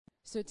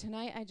So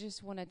tonight I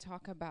just want to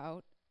talk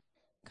about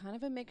kind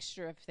of a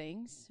mixture of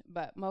things,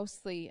 but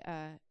mostly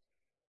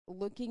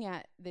looking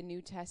at the New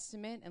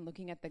Testament and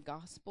looking at the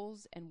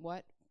Gospels and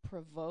what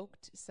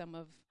provoked some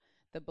of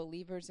the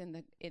believers in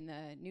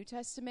the New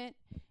Testament,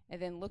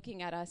 and then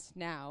looking at us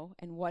now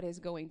and what is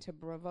going to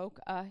provoke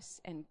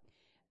us and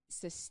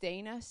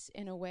sustain us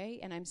in a way.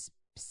 And I'm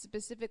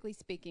specifically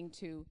speaking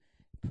to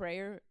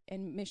prayer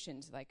and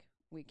missions. Like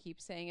we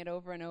keep saying it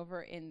over and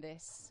over in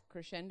this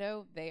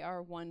crescendo, they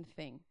are one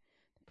thing.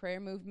 The prayer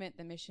movement,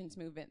 the missions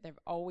movement, they've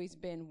always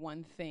been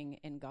one thing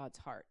in God's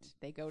heart.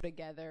 They go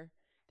together.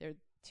 They're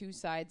two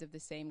sides of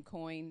the same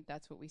coin.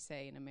 That's what we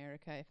say in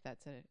America, if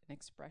that's an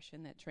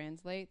expression that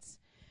translates.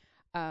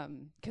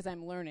 Because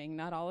I'm learning,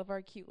 not all of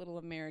our cute little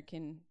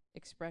American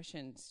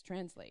expressions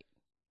translate.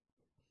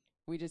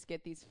 We just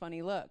get these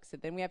funny looks.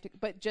 And then we have to,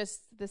 but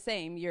just the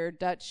same, your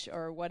Dutch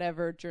or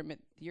whatever, German,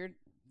 your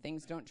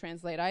things don't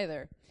translate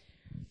either.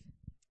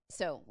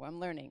 So I'm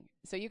learning.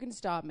 So you can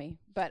stop me.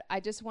 But I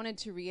just wanted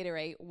to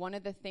reiterate one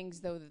of the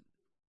things, though,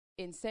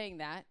 in saying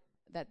that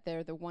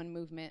they're the one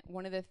movement,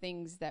 one of the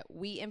things that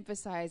we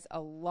emphasize a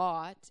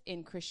lot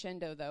in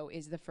crescendo, though,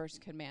 is the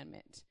first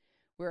commandment.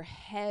 We're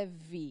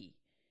heavy.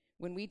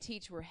 When we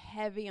teach, we're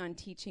heavy on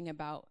teaching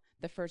about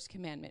the first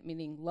commandment,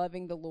 meaning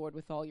loving the Lord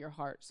with all your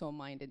heart, soul,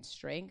 mind, and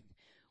strength.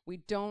 We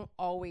don't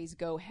always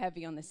go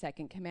heavy on the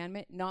second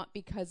commandment, not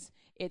because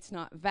it's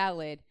not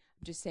valid.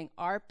 I'm just saying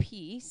our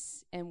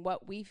peace and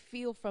what we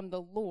feel from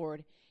the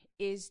Lord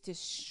is to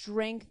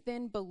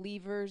strengthen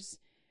believers'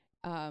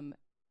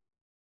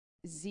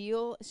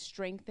 zeal,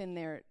 strengthen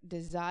their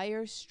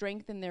desire,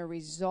 strengthen their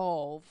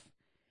resolve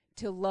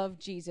to love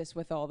Jesus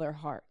with all their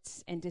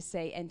hearts and to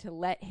say, and to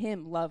let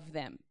him love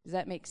them. Does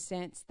that make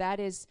sense? That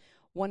is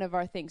one of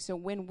our things. So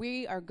when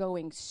we are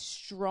going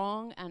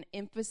strong on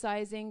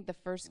emphasizing the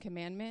first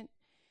commandment,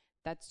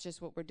 that's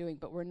just what we're doing,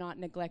 but we're not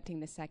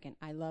neglecting the second.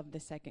 I love the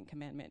second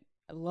commandment.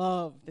 I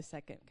love the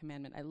second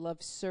commandment. I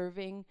love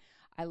serving.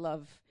 I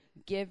love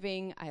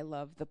giving. I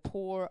love the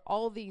poor.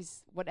 All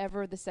these,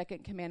 whatever the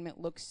second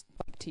commandment looks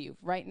like to you.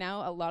 Right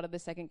now, a lot of the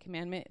second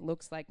commandment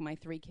looks like my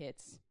 3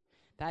 kids.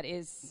 That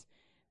is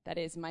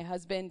my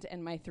husband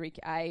and my 3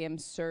 I am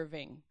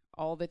serving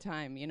all the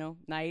time,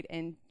 night,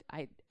 and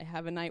I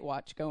have a night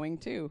watch going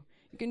too.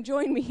 You can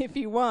join me if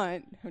you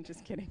want. I'm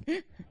just kidding.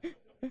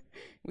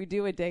 We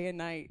do a day and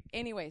night.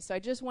 Anyway, so I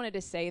just wanted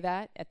to say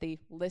that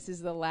this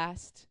is the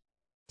last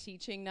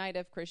teaching night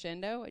of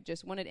crescendo. I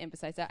just wanted to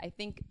emphasize that. I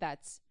think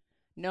that's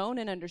known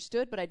and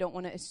understood, but I don't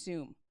want to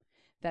assume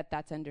that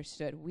that's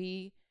understood.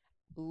 We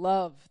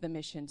love the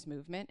missions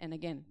movement, and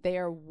again, they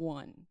are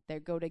one. They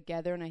go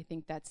together, and I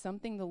think that's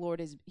something the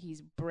Lord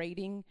he's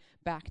braiding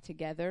back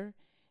together,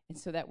 and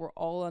so that we're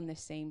all on the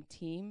same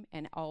team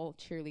and all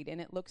cheerlead. And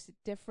it looks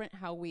different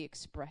how we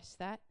express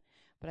that,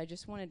 but I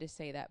just wanted to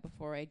say that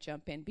before I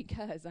jump in,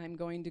 because I'm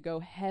going to go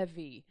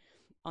heavy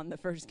on the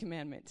first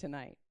commandment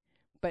tonight.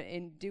 But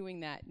in doing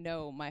that,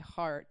 no, my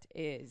heart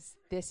is,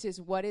 this is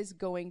what is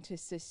going to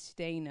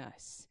sustain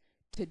us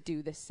to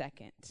do the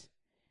second.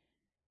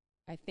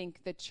 I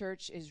think the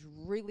church is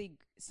really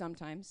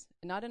sometimes,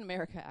 not in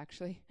America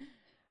actually,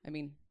 I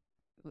mean,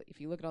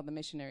 if you look at all the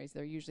missionaries,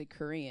 they're usually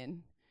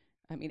Korean.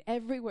 I mean,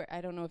 everywhere,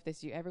 I don't know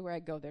if everywhere I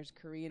go, there's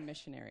Korean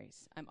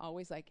missionaries. I'm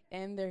always like,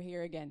 and they're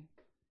here again.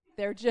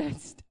 They're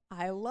just,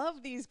 I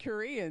love these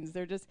Koreans.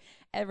 They're just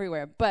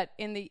everywhere. But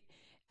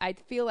I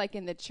feel like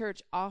in the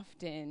church,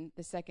 often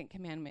the second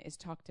commandment is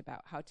talked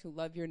about, how to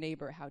love your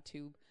neighbor, how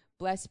to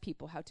bless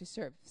people, how to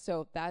serve.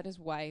 So that is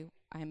why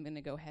I'm going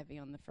to go heavy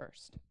on the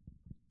first.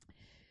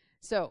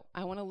 So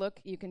I want to look,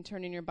 you can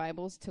turn in your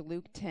Bibles to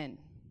Luke 10.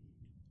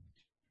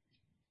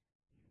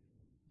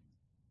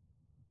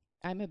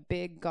 I'm a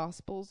big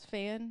Gospels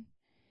fan.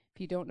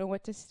 If you don't know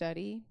what to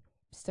study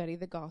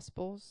the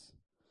Gospels.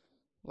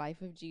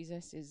 Life of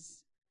Jesus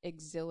is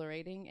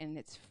exhilarating and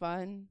it's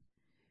fun.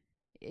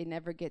 It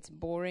never gets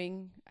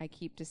boring. I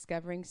keep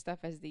discovering stuff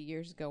as the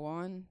years go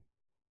on.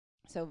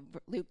 So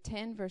Luke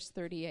 10, verse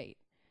 38.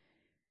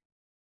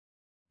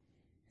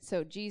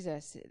 So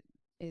Jesus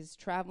is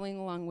traveling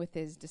along with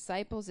his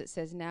disciples. It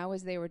says, now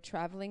as they were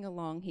traveling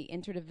along, he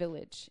entered a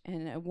village,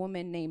 and a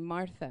woman named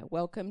Martha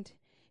welcomed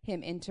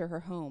him into her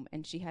home.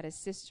 And she had a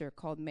sister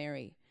called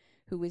Mary,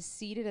 who was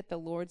seated at the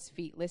Lord's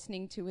feet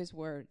listening to his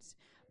words.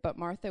 But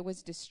Martha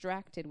was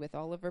distracted with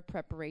all of her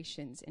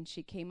preparations, and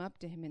she came up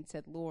to him and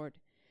said, Lord,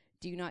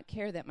 do you not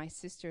care that my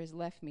sister has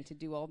left me to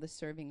do all the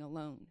serving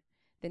alone?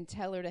 Then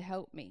tell her to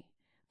help me.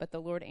 But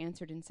the Lord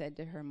answered and said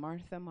to her,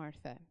 Martha,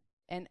 Martha.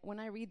 And when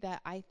I read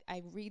that, I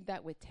read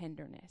that with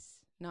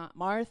tenderness, not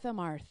Martha,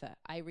 Martha.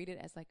 I read it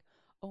as like,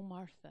 oh,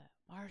 Martha,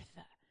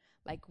 Martha,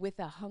 like with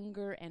a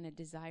hunger and a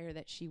desire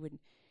that she would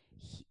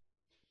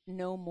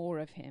know more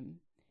of him.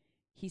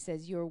 He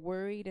says, you're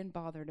worried and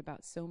bothered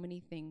about so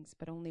many things,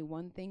 but only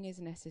one thing is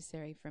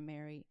necessary for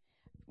Mary.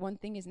 One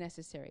thing is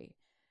necessary.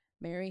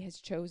 Mary has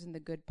chosen the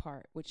good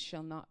part, which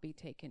shall not be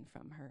taken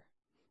from her.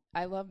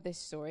 I love this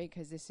story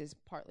because this is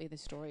partly the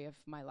story of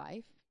my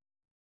life.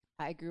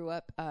 I grew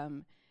up,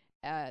 I'm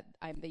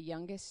the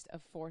youngest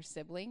of 4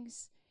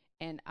 siblings,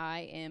 and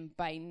I am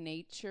by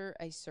nature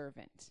a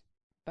servant.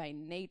 By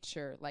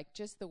nature, like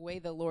just the way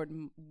the Lord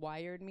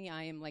wired me,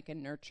 I am like a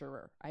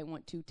nurturer. I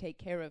want to take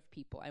care of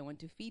people. I want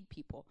to feed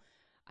people.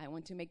 I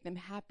want to make them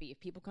happy. If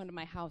people come to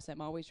my house, I'm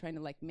always trying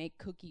to like make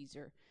cookies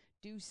or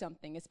do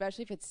something,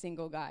 especially if it's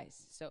single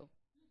guys. So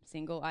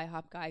single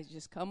IHOP guys,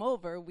 just come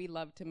over. We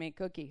love to make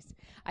cookies.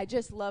 I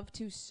just love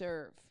to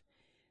serve.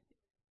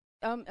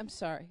 I'm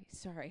sorry.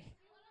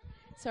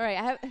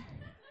 I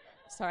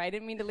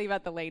didn't mean to leave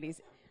out the ladies.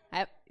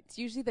 It's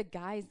usually the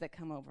guys that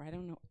come over. I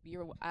don't know.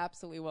 You're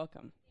absolutely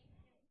welcome.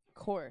 Of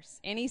course.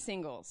 Any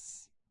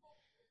singles.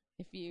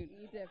 If you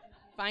need to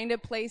find a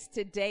place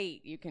to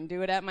date, you can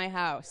do it at my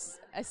house.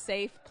 A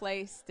safe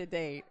place to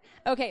date.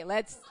 Okay,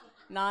 let's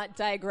not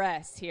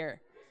digress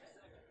here.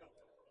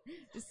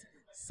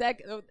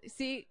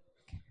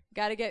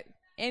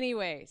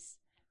 Anyways.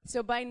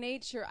 So by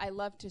nature, I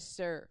love to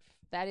serve.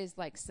 That is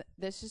like,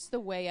 this is the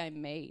way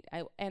I'm made.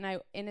 And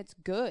it's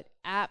good.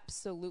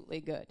 Absolutely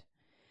good.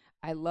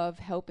 I love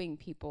helping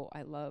people.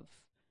 I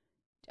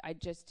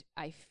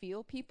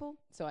feel people,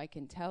 so I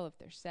can tell if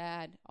they're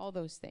sad, all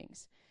those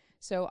things.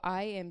 So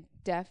I am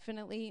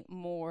definitely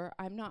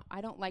I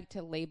don't like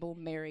to label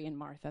Mary and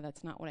Martha.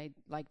 That's not what I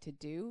like to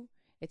do.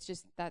 It's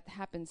just that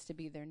happens to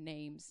be their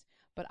names.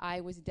 But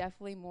I was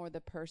definitely more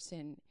the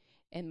person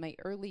in my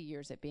early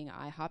years at being at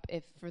IHOP.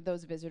 If for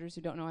those visitors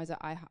who don't know,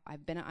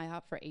 I've been at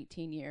IHOP for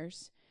 18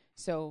 years.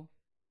 So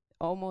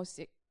almost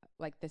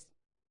like this.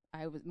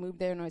 I moved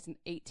there when I was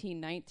 18,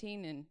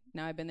 19, and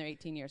now I've been there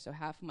 18 years, so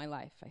half of my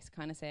life. I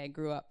kind of say I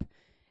grew up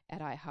at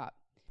IHOP.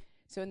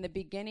 So in the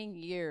beginning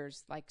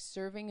years, like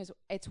serving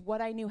it's what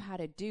I knew how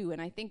to do,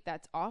 and I think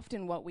that's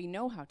often what we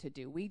know how to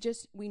do.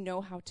 We know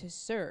how to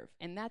serve,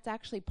 and that's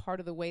actually part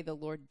of the way the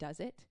Lord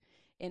does it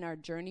in our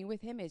journey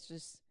with him is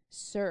just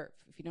serve.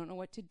 If you don't know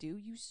what to do,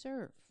 you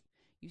serve.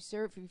 You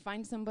serve. If you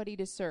find somebody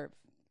to serve,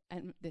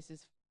 and this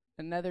is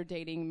another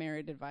dating,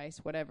 married advice,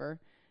 whatever.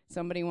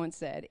 Somebody once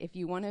said, if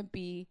you want to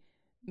be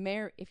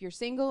if you're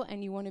single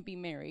and you want to be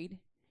married,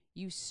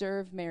 you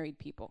serve married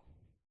people.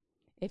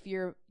 If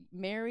you're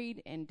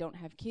married and don't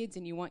have kids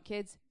and you want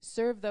kids,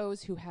 serve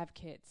those who have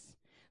kids.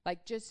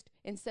 Like just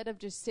instead of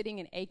just sitting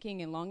and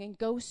aching and longing,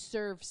 go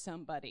serve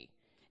somebody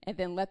and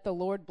then let the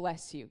Lord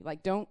bless you.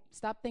 Like don't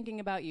stop thinking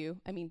about you.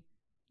 I mean,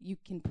 you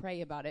can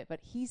pray about it, but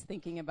he's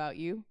thinking about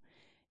you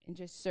and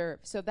just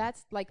serve. So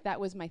that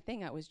was my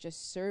thing. I was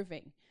just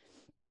serving.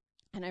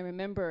 And I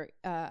remember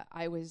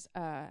I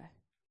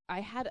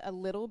had a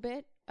little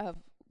bit of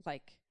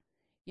like,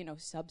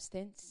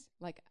 substance.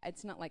 Like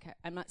it's not like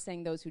I'm not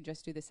saying those who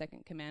just do the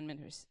second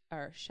commandment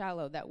are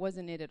shallow. That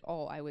wasn't it at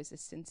all. I was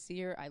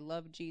sincere. I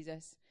loved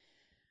Jesus.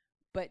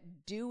 But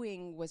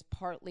doing was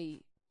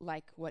partly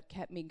like what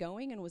kept me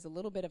going and was a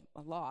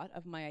lot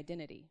of my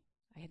identity.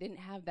 I didn't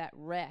have that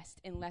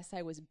rest unless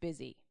I was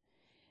busy.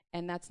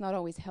 And that's not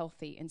always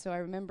healthy. And so I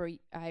remember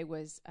I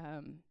was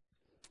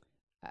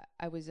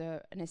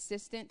an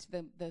assistant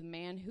to the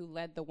man who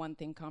led the One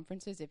Thing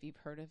conferences, if you've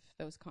heard of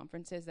those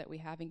conferences that we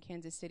have in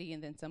Kansas City,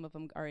 and then some of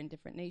them are in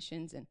different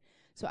nations. And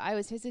so I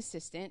was his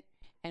assistant,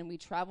 and we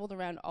traveled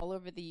around all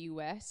over the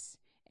U.S.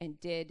 and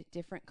did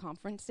different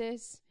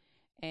conferences.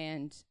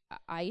 And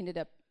I ended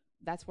up,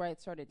 that's where I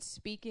started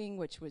speaking,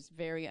 which was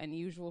very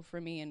unusual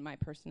for me and my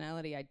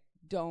personality. I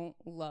don't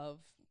love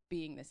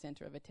being the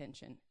center of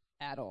attention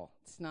at all.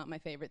 It's not my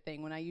favorite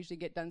thing. When I usually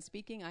get done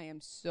speaking, I am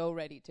so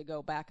ready to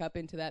go back up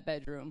into that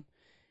bedroom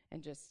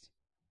and just,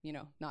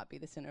 not be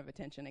the center of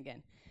attention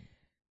again.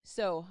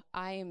 So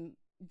I am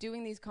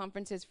doing these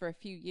conferences for a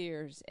few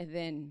years, and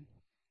then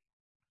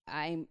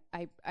I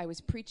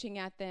was preaching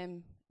at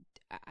them.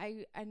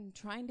 I'm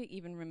trying to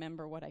even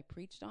remember what I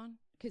preached on,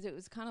 because it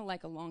was kind of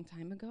like a long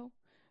time ago.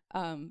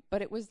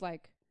 But it was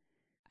like,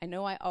 I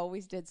know I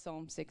always did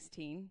Psalm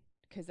 16,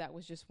 because that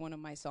was just one of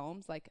my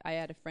psalms. Like I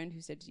had a friend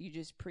who said, you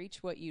just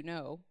preach what you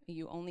know.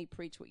 You only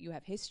preach what you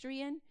have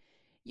history in.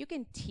 You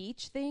can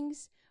teach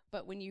things,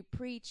 but when you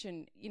preach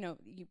and,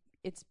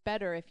 it's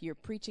better if you're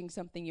preaching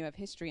something you have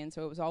history in.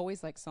 So it was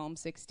always like Psalm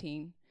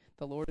 16,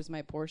 the Lord is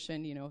my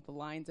portion, the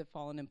lines have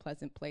fallen in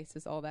pleasant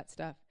places, all that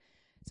stuff.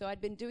 So I'd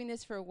been doing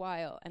this for a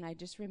while, and I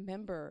just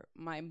remember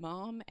my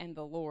mom and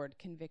the Lord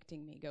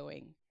convicting me,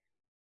 going,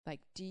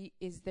 like,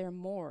 is there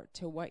more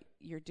to what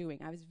you're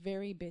doing? I was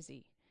very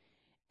busy.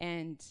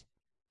 And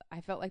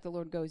I felt like the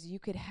Lord goes, you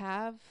could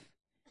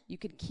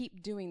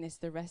keep doing this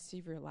the rest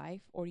of your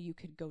life, or you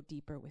could go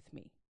deeper with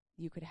me.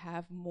 You could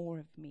have more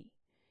of me.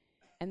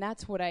 And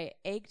that's what I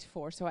ached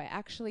for. So I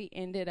actually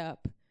ended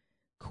up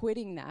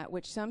quitting that,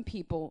 which some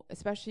people,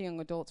 especially young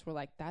adults, were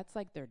like, that's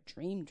like their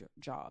dream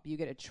job. You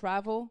get to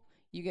travel,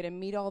 you get to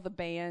meet all the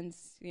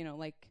bands,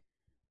 like,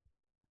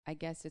 I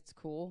guess it's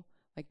cool,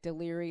 like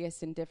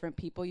Delirious and different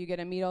people. You get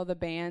to meet all the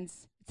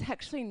bands. It's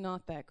actually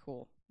not that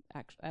cool.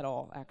 At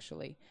all,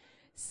 actually.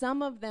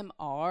 Some of them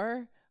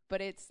are,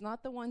 but it's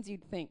not the ones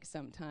you'd think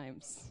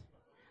sometimes.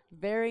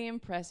 Very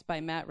impressed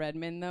by Matt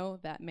Redman, though.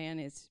 That man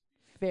is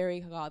very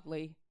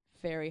godly,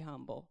 very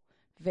humble.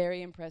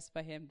 Very impressed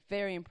by him.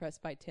 Very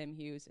impressed by Tim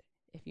Hughes.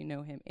 if you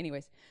know him.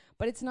 Anyways,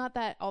 but it's not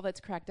that all that's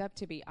cracked up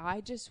to be. I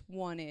didn't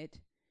want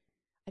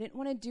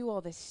to do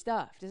all this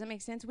stuff. Does that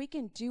make sense? We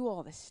can do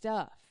all this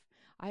stuff.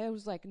 I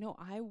was like, no,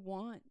 I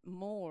want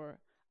more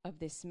of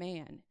this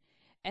man.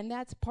 And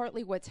that's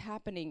partly what's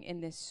happening in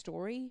this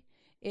story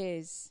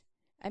is,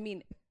 I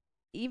mean,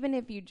 even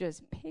if you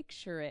just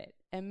picture it,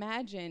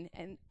 imagine,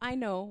 and I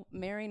know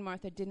Mary and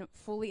Martha didn't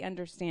fully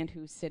understand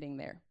who's sitting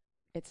there.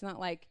 It's not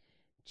like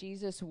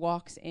Jesus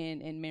walks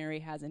in and Mary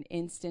has an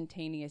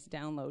instantaneous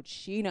download.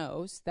 She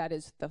knows that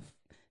is the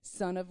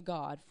Son of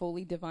God,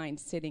 fully divine,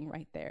 sitting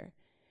right there.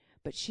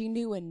 But she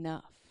knew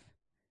enough.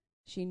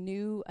 She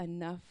knew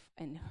enough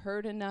and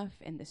heard enough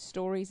in the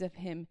stories of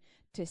him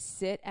to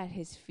sit at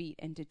his feet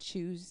and to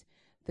choose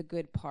the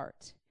good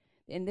part.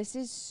 And this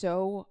is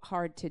so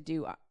hard to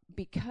do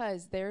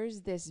because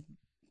there's this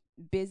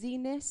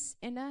busyness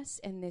in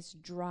us and this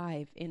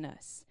drive in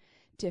us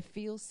to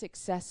feel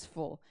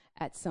successful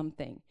at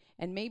something.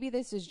 And maybe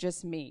this is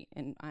just me,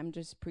 and I'm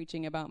just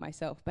preaching about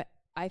myself, but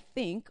I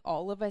think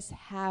all of us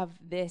have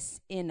this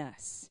in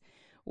us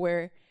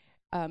where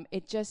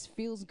it just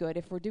feels good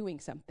if we're doing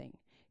something.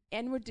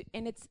 And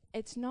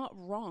it's not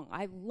wrong.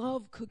 I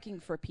love cooking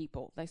for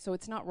people. So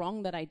it's not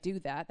wrong that I do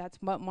that. That's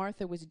what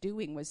Martha was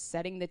doing, was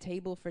setting the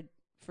table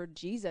for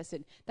Jesus,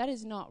 and that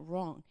is not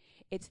wrong.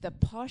 It's the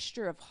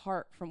posture of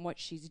heart from what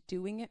she's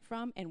doing it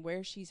from and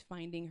where she's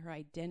finding her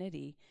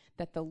identity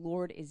that the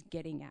Lord is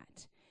getting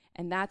at.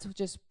 And that's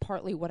just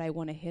partly what I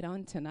want to hit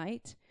on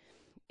tonight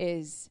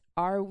is,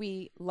 are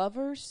we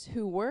lovers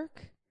who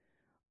work,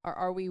 or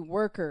are we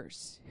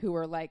workers who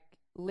are like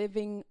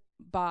living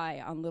by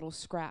on little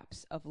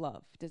scraps of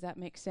love? Does that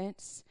make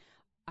sense?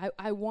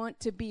 I want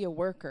to be a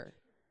worker,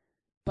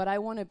 but I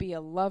want to be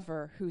a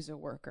lover who's a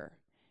worker.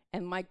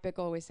 And Mike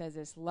Bickle always says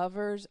this,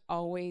 lovers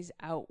always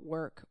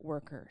outwork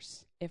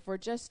workers. If we're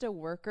just a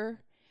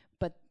worker,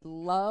 but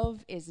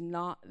love is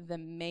not the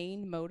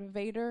main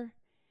motivator,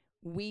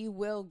 we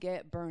will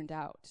get burned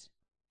out.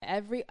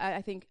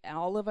 I think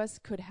all of us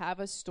could have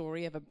a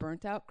story of a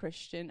burnt out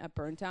Christian, a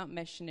burnt out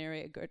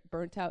missionary, a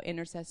burnt out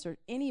intercessor,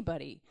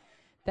 anybody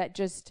that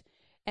just,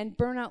 and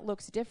burnout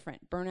looks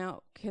different.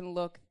 Burnout can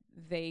look,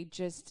 they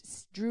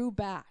just drew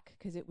back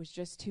because it was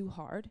just too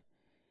hard,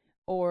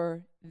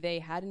 or they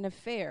had an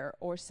affair,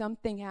 or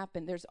something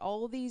happened. There's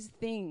all these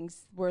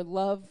things where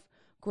love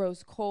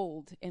grows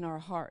cold in our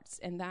hearts,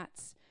 and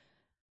that's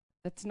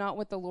not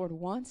what the Lord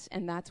wants,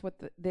 and that's what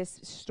this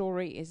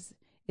story is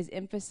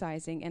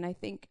emphasizing. And I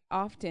think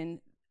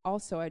often,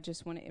 also, I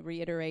just want to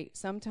reiterate,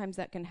 sometimes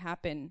that can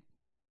happen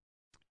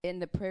in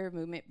the prayer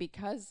movement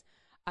because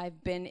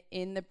I've been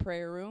in the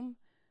prayer room.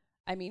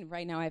 I mean,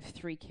 right now I have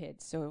 3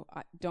 kids, so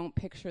don't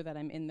picture that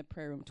I'm in the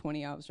prayer room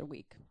 20 hours a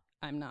week.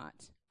 I'm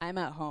not. I'm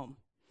at home.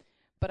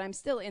 But I'm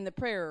still in the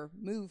prayer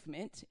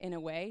movement in a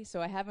way,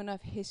 so I have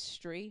enough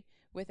history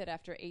with it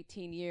after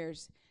 18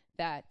 years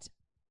that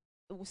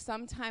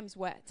sometimes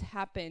what's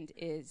happened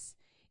is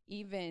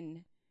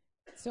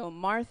so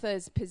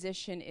Martha's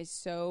position is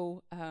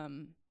so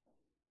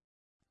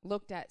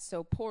looked at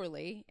so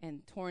poorly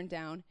and torn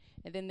down,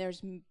 and then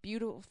there's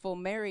beautiful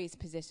Mary's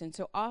position.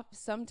 So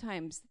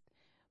sometimes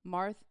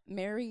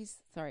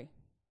Mary's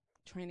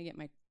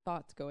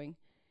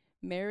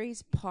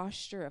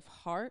posture of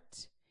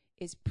heart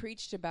is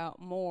preached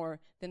about more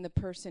than the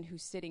person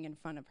who's sitting in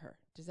front of her.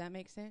 Does that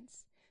make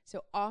sense?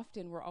 So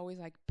often we're always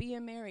like, be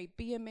a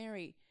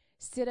Mary,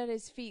 sit at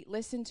his feet,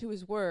 listen to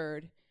his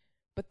word.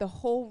 But the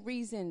whole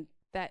reason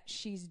that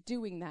she's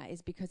doing that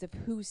is because of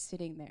who's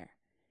sitting there.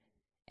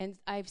 And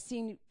I've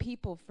seen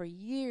people for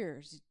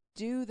years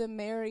do the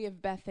Mary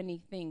of Bethany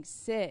thing,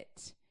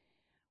 sit,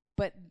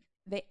 but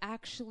they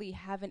actually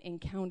haven't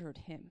encountered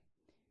him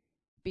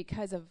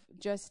because of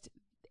just,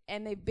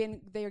 and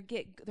they're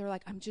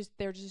like,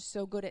 they're just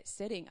so good at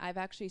sitting. I've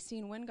actually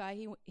seen one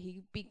guy,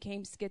 he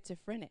became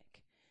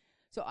schizophrenic.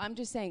 So I'm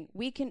just saying,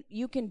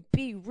 you can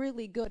be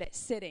really good at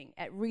sitting,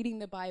 at reading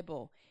the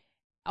Bible,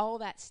 all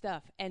that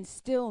stuff, and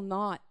still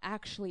not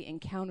actually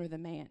encounter the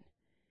man.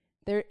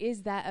 There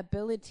is that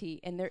ability,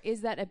 and there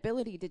is that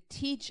ability to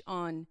teach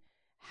on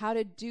how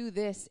to do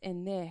this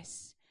and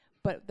this,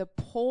 but the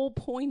whole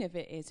point of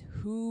it is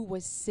who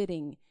was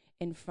sitting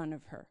in front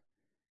of her.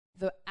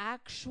 The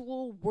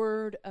actual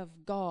Word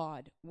of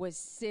God was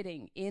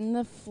sitting in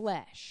the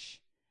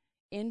flesh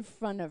in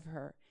front of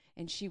her,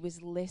 and she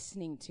was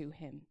listening to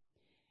him.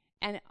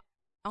 And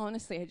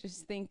honestly, I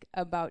just think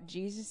about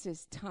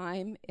Jesus'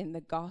 time in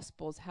the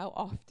Gospels, how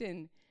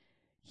often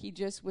he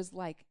just was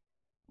like,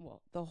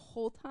 well, the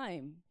whole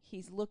time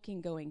he's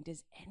looking, going,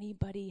 does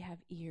anybody have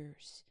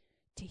ears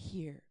to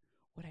hear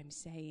what I'm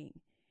saying?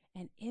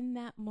 And in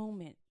that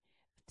moment,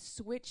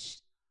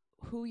 switch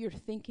who you're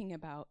thinking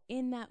about.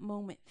 In that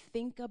moment,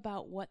 think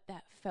about what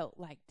that felt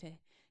like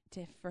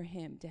for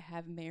him to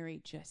have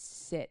Mary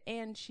just sit.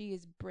 And she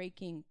is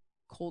breaking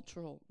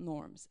cultural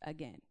norms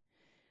again.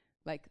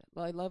 Like,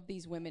 I love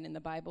these women in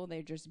the Bible.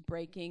 They're just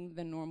breaking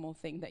the normal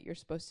thing that you're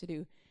supposed to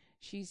do.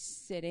 She's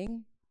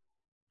sitting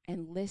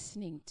and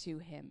listening to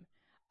him.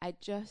 I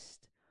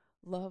just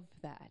love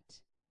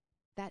that.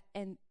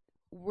 And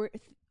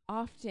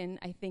often,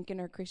 I think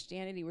in our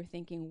Christianity, we're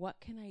thinking, what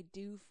can I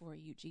do for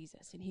you,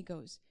 Jesus? And he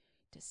goes,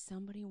 does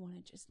somebody want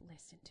to just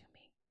listen to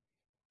me?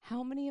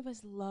 How many of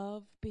us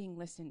love being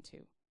listened to?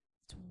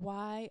 It's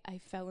why I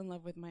fell in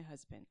love with my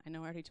husband. I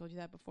know I already told you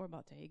that before, but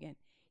I'll tell you again.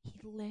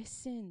 He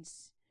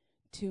listens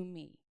to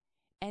me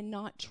and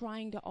not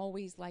trying to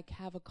always like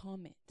have a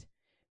comment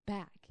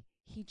back.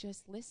 He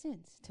just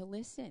listens to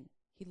listen.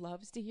 He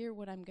loves to hear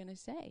what I'm going to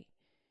say.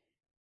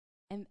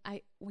 And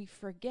we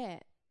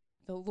forget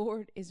the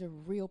Lord is a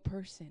real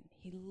person.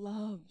 He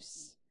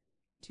loves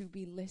to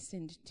be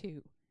listened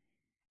to.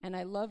 And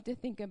I love to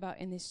think about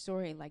in this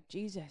story, like,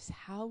 Jesus,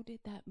 how did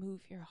that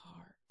move your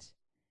heart?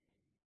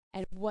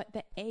 And what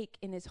the ache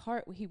in his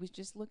heart, he was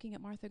just looking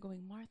at Martha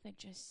going, Martha,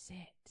 just sit.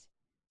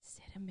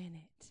 Sit a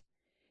minute.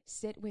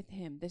 Sit with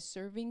him. The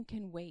serving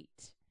can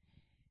wait.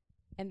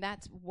 And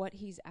that's what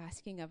he's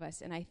asking of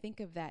us. And I think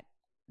of that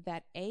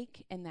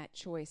ache and that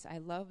choice. I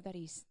love that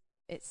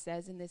it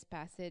says in this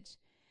passage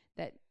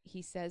that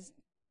he says,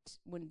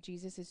 when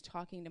Jesus is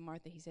talking to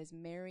Martha, he says,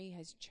 Mary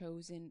has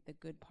chosen the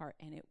good part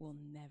and it will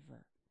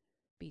never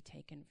be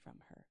taken from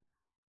her.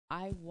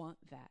 I want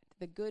that.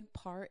 The good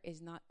part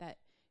is not that,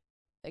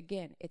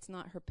 again, it's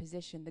not her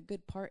position. The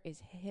good part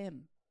is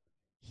him.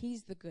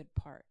 He's the good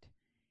part.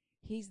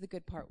 He's the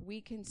good part. We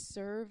can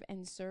serve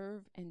and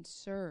serve and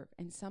serve.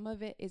 And some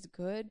of it is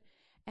good.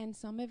 And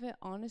some of it,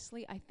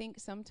 honestly, I think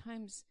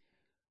sometimes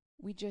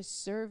we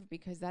just serve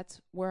because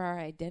that's where our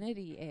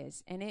identity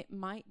is. And it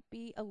might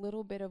be a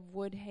little bit of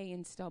wood, hay,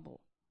 and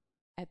stubble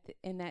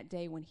in that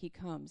day when he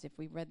comes. If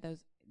we read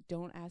those,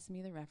 don't ask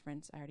me the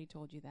reference. I already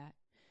told you that.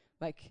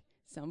 Like,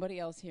 somebody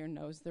else here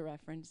knows the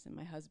reference. And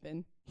my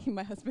husband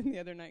the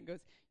other night goes,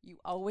 you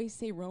always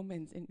say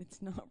Romans, and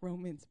it's not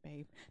Romans,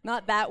 babe.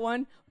 Not that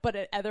one,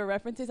 but other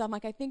references. I'm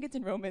like, I think it's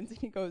in Romans. And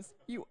he goes,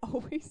 you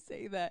always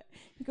say that.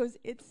 He goes,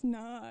 it's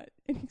not.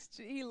 And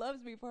he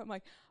loves me for it. I'm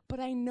like, but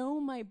I know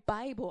my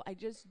Bible. I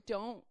just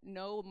don't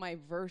know my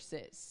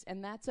verses.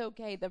 And that's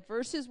okay. The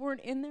verses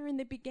weren't in there in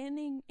the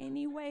beginning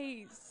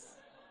anyways.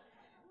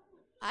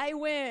 I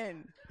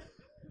win.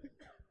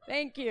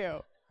 Thank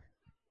you.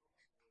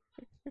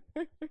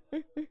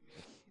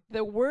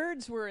 The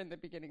words were in the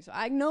beginning, so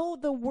I know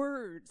the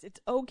words. It's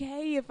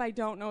okay if I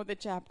don't know the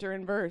chapter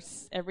and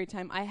verse every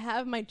time. I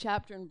have my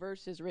chapter and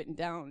verses written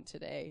down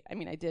today. I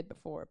mean, I did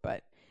before,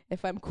 but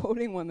if I'm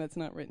quoting one that's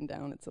not written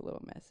down, it's a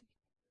little messy.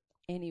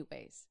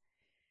 Anyways,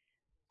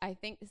 I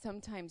think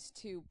sometimes,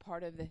 too,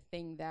 part of the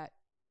thing that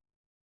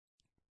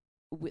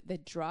the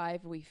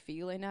drive we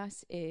feel in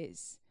us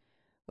is,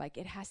 like,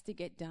 it has to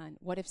get done.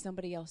 What if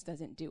somebody else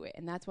doesn't do it?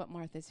 And that's what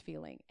Martha's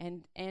feeling.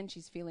 And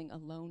she's feeling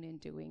alone in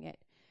doing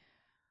it.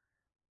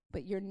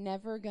 But you're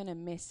never going to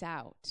miss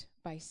out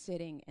by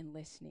sitting and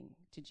listening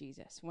to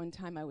Jesus. One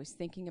time I was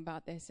thinking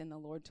about this, and the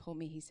Lord told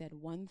me, he said,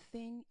 one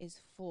thing is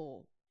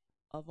full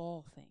of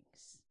all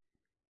things.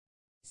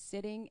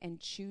 Sitting and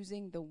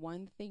choosing the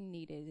one thing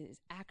needed is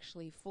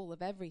actually full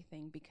of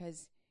everything,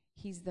 because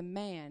he's the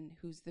man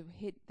who's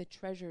the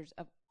treasures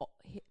of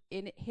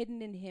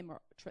hidden in him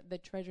are the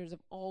treasures of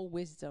all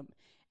wisdom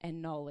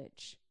and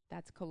knowledge.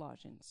 That's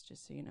Colossians,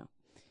 just so you know.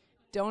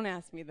 Don't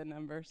ask me the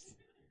numbers.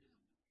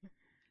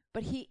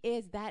 But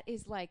that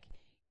is like,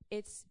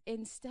 it's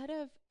instead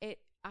of it,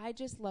 I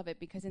just love it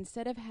because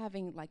instead of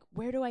having like,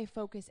 where do I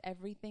focus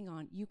everything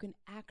on? You can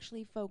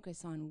actually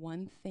focus on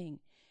one thing.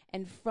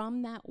 And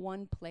from that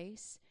one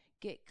place,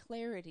 get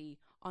clarity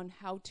on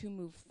how to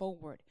move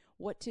forward,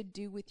 what to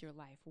do with your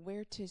life,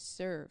 where to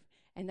serve.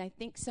 And I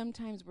think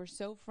sometimes we're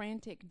so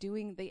frantic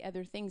doing the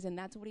other things. And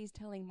that's what he's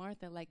telling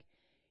Martha, like,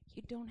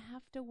 you don't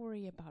have to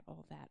worry about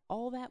all that.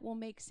 All that will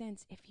make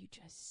sense if you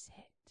just sit.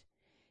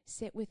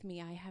 Sit with me.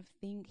 I have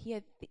things.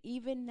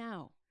 Even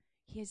now,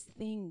 he has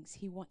things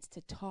he wants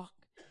to talk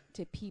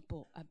to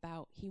people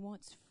about. He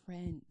wants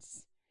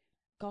friends.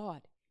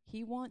 God,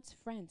 he wants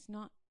friends,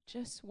 not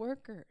just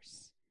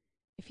workers.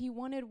 If he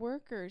wanted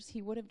workers,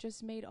 he would have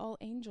just made all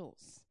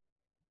angels.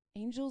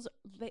 Angels,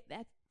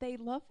 they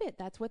love it.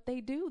 That's what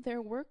they do.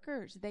 They're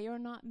workers. They are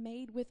not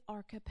made with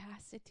our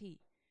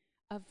capacity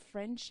of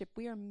friendship.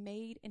 We are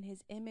made in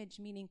his image,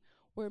 meaning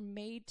we're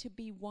made to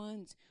be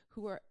ones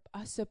who are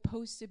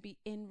supposed to be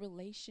in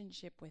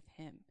relationship with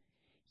him.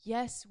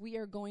 Yes, we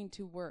are going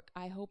to work.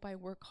 I hope I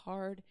work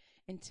hard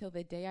until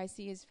the day I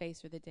see his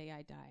face or the day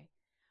I die.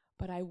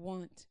 But I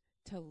want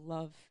to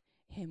love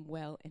him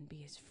well and be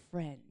his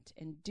friend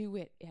and do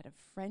it out of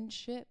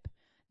friendship,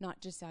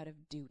 not just out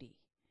of duty,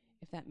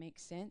 if that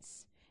makes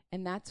sense.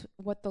 And that's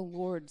what the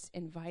Lord's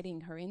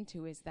inviting her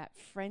into, is that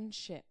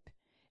friendship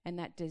and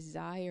that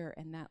desire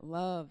and that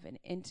love and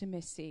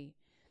intimacy.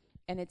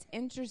 And it's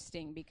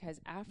interesting because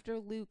after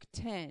Luke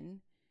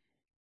 10,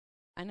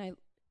 and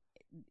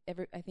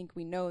I think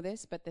we know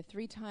this, but the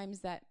 3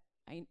 times that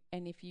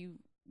and if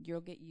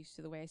you'll get used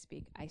to the way I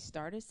speak, I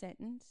start a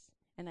sentence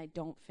and I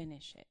don't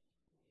finish it.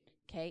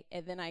 Okay?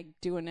 And then I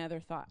do another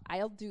thought.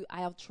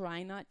 I'll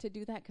try not to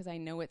do that because I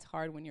know it's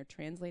hard when you're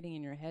translating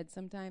in your head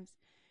sometimes.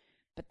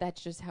 But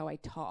that's just how I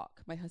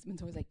talk. My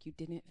husband's always like, you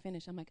didn't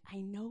finish. I'm like,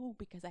 I know,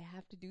 because I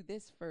have to do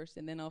this first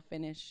and then I'll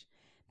finish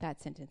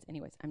that sentence.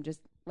 Anyways, I'm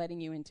just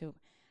letting you into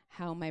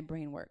how my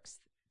brain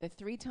works. The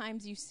 3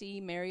 times you see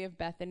Mary of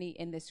Bethany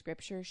in the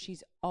scripture,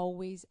 she's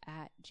always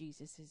at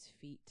Jesus's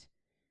feet.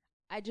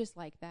 I just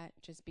like that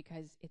just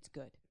because it's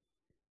good.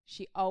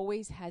 She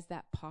always has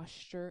that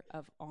posture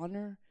of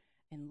honor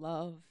and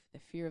love, the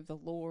fear of the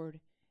Lord,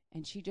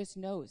 and she just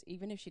knows,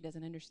 even if she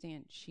doesn't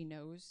understand, she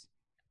knows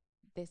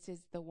this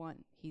is the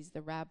one. He's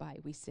the rabbi.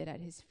 We sit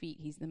at his feet.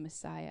 He's the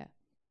Messiah.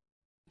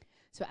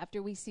 So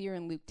after we see her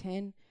in Luke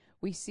 10,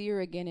 we see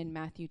her again in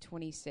Matthew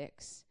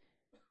 26,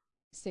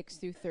 6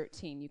 through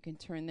 13. You can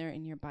turn there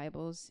in your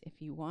Bibles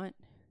if you want.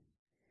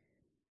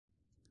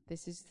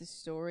 This is the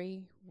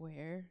story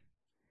where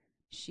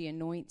she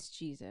anoints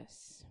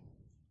Jesus.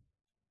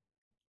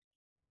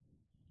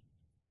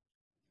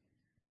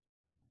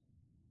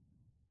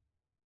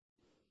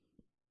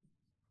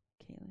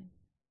 Kaylin.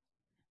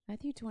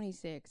 Matthew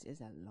 26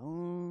 is a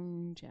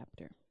long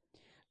chapter.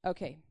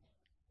 Okay.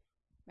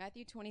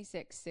 Matthew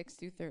 26, 6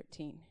 through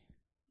 13.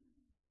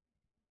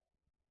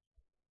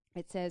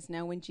 It says,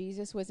 "Now when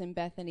Jesus was in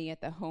Bethany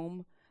at the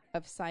home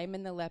of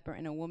Simon the leper,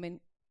 a woman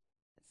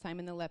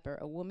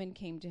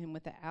came to him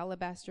with an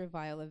alabaster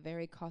vial of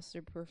very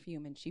costly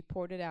perfume, and she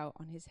poured it out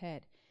on his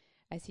head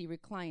as he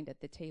reclined at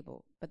the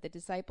table. But the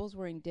disciples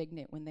were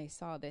indignant when they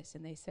saw this,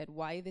 and they said,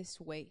 'Why this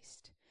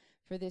waste?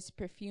 For this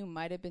perfume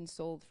might have been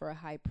sold for a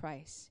high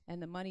price,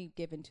 and the money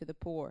given to the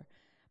poor.'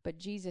 But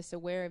Jesus,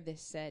 aware of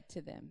this, said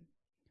to them,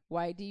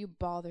 'Why do you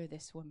bother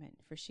this woman?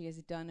 For she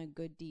has done a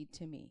good deed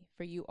to me.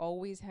 For you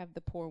always have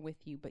the poor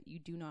with you, but you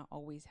do not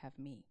always have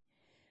me.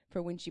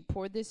 For when she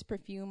poured this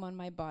perfume on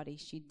my body,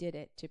 she did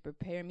it to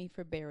prepare me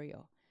for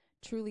burial.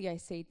 Truly I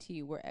say to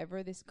you,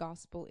 wherever this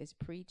gospel is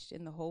preached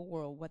in the whole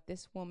world, what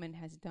this woman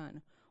has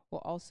done will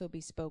also be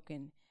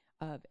spoken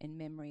of in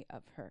memory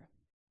of her.'"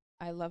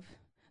 I love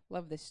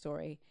this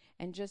story.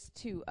 And just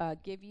to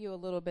give you a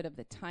little bit of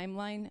the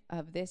timeline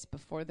of this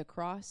before the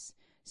cross.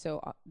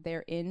 So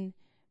they're in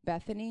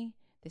Bethany.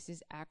 This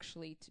is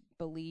actually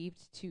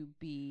believed to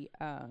be,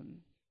 I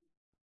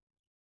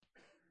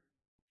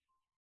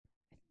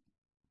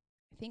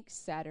think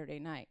Saturday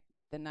night,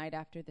 the night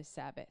after the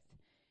Sabbath,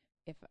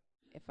 if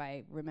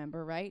I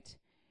remember right.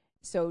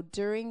 So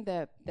during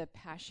the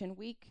Passion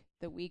Week,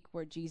 the week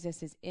where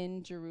Jesus is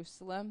in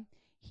Jerusalem,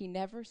 he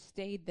never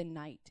stayed the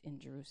night in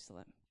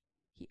Jerusalem.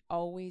 He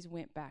always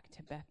went back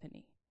to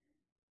Bethany.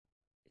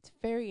 It's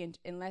very,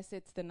 unless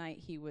it's the night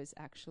he was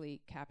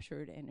actually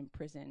captured and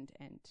imprisoned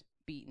and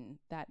beaten.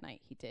 That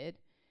night he did.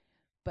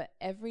 But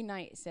every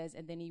night it says,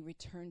 and then he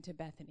returned to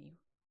Bethany.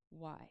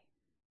 Why?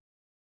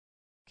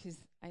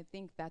 Because I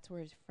think that's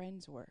where his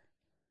friends were.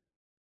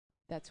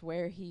 That's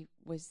where he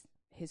was,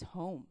 his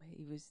home.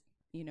 He was,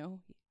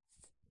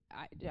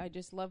 I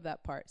just love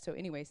that part. So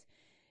anyways,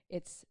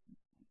 it's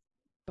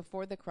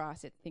before the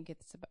cross. I think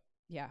it's about,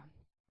 yeah.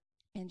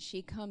 And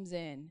she comes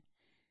in,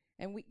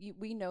 and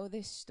we know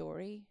this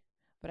story,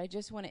 but I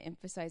just want to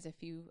emphasize a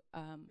few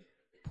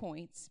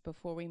points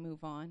before we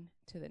move on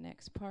to the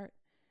next part.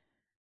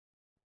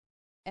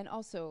 And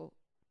also,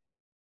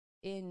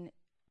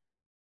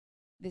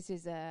 this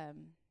is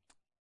and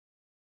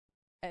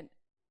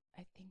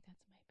I think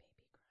that's my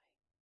baby crying.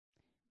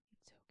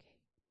 It's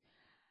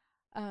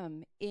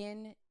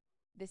okay.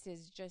 This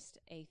is just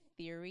a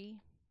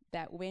theory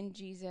that when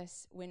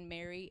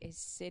Mary is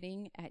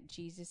sitting at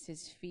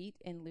Jesus's feet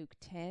in Luke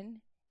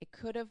 10, it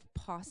could have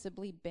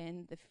possibly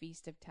been the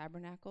Feast of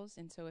Tabernacles.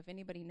 And so if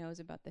anybody knows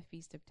about the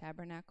Feast of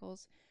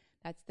Tabernacles,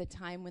 that's the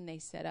time when they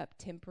set up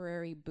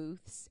temporary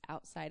booths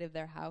outside of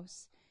their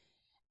house,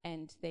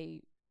 and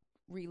they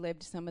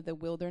relived some of the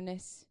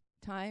wilderness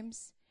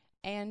times.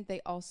 And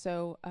they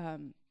also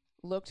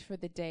looked for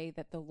the day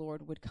that the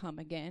Lord would come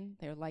again.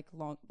 They're like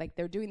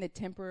they're doing the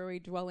temporary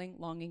dwelling,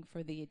 longing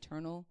for the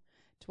eternal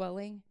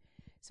dwelling.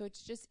 So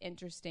it's just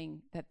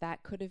interesting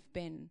that could have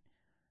been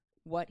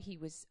what he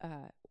was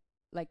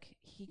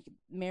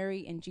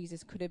Mary and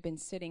Jesus could have been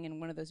sitting in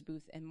one of those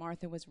booths, and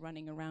Martha was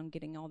running around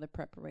getting all the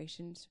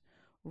preparations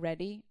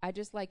ready. I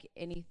just like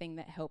anything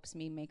that helps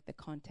me make the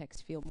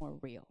context feel more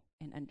real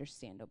and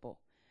understandable.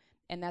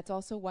 And that's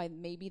also why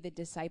maybe the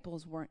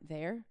disciples weren't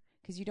there,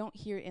 because you don't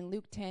hear in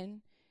Luke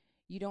 10,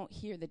 you don't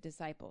hear the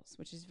disciples,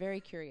 which is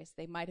very curious.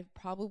 They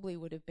probably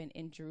would have been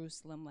in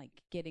Jerusalem,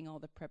 like getting all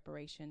the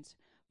preparations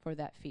for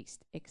that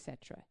feast,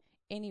 etc.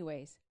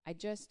 Anyways, I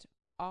just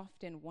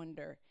often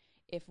wonder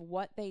if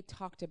what they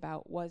talked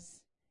about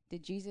was,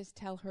 did Jesus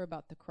tell her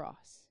about the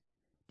cross?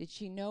 Did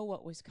she know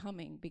what was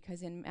coming?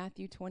 Because in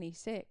Matthew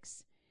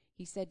 26,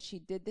 he said, she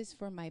did this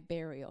for my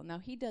burial. Now,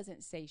 he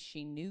doesn't say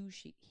she knew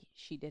she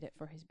did it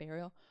for his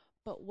burial,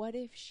 but what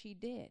if she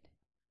did?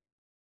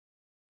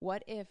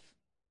 What if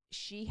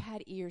she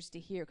had ears to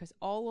hear? Because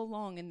all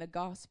along in the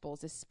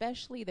Gospels,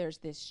 especially there's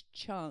this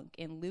chunk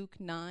in Luke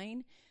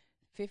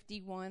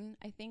 9:51,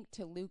 I think,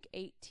 to Luke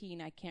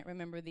 18, I can't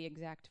remember the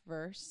exact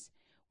verse,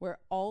 where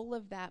all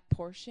of that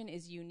portion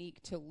is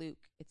unique to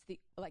Luke. It's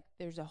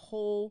there's a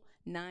whole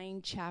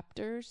 9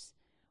 chapters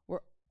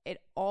where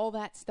all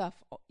that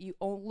stuff,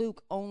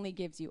 Luke only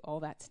gives you all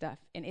that stuff.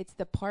 And it's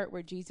the part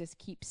where Jesus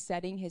keeps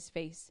setting his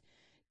face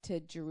to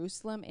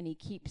Jerusalem, and he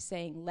keeps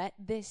saying, let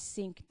this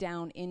sink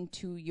down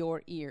into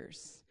your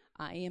ears.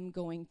 I am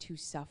going to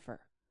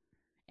suffer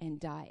and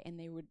die. And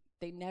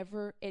it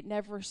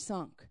never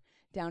sunk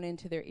down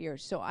into their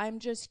ears. So I'm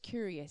just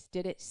curious,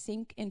 did it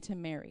sink into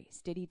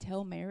Mary's? Did he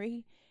tell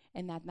Mary?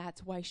 And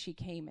that's why she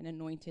came and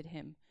anointed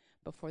him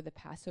before the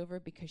Passover,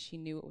 because she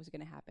knew it was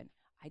going to happen.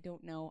 I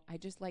don't know. I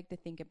just like to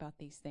think about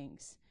these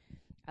things.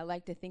 I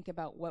like to think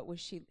about what was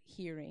she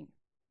hearing.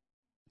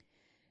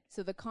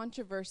 So the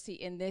controversy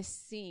in this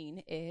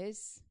scene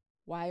is,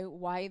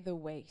 why the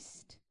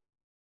waste?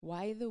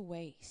 Why the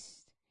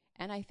waste?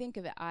 And I think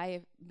of it, I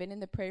have been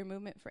in the prayer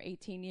movement for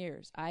 18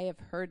 years. I have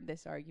heard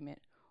this argument.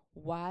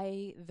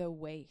 Why the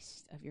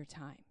waste of your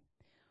time?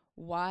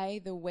 Why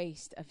the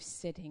waste of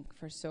sitting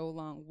for so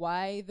long?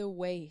 Why the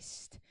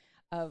waste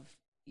of,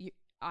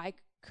 I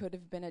could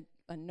have been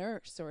a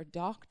nurse or a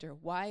doctor.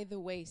 Why the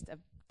waste of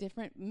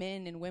different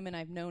men and women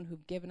I've known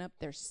who've given up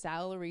their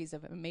salaries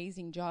of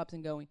amazing jobs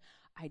and going,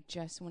 I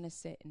just want to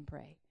sit and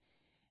pray.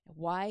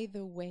 Why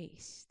the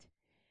waste?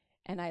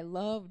 And I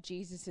love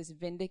Jesus's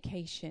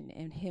vindication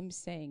and him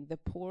saying, the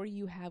poor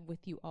you have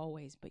with you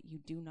always, but you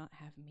do not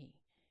have me.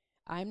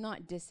 I'm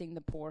not dissing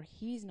the poor.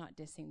 He's not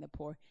dissing the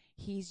poor.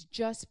 He's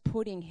just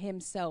putting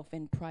himself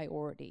in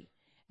priority.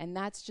 And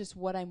that's just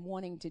what I'm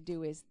wanting to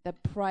do, is the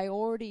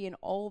priority in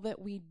all that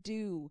we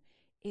do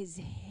is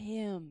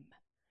him.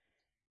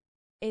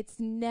 It's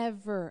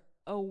never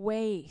a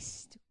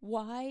waste.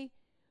 Why?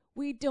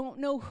 We don't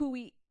know who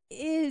he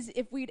is.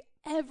 If we'd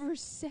ever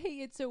say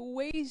it's a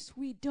waste,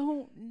 we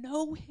don't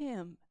know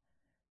him.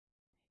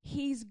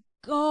 He's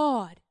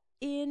God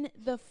in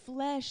the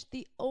flesh.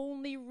 The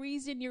only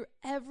reason you're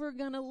ever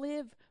going to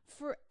live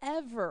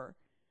forever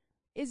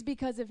is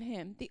because of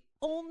him. The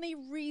only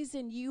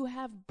reason you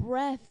have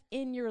breath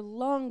in your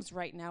lungs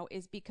right now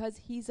is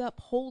because he's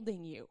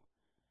upholding you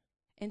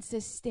and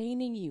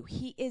sustaining you.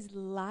 He is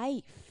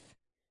life.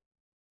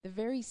 The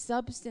very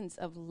substance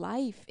of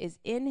life is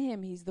in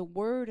him. He's the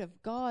Word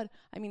of God.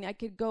 I mean, I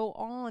could go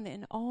on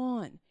and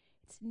on.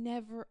 It's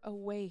never a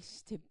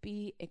waste to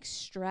be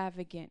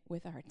extravagant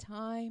with our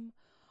time,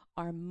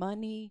 our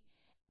money,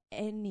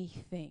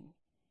 anything.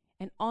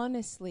 And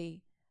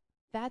honestly,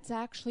 that's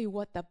actually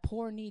what the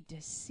poor need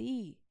to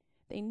see.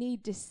 They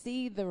need to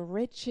see the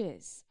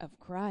riches of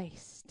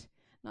Christ,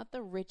 not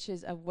the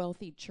riches of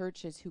wealthy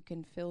churches who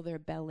can fill their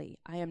belly.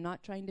 I am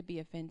not trying to be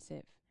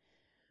offensive.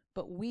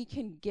 But we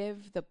can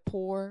give the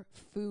poor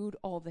food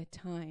all the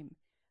time.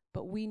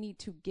 But we need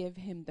to give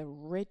him the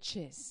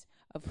riches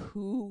of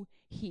who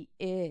he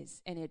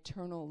is and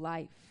eternal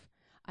life.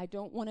 I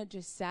don't want to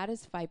just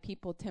satisfy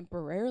people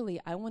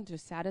temporarily. I want to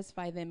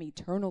satisfy them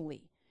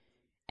eternally.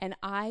 And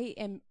I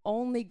am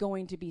only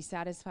going to be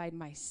satisfied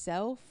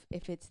myself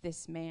if it's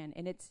this man.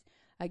 And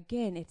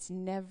it's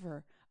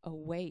never a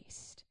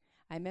waste.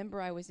 I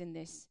remember I was in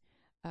this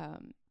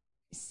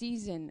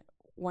season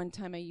one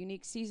time, a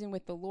unique season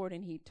with the Lord,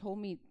 and he told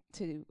me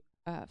to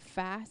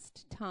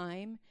fast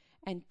time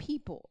and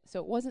people. So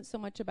it wasn't so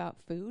much about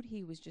food.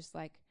 He was just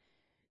like,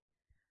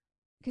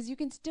 because you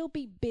can still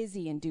be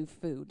busy and do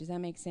food. Does that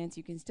make sense?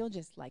 You can still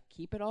just like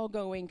keep it all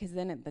going, because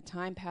then the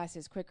time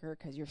passes quicker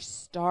because you're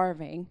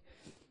starving.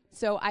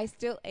 So I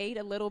still ate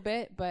a little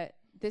bit, but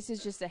this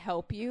is just to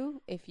help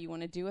you if you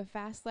want to do a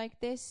fast like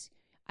this.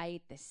 I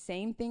ate the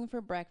same thing for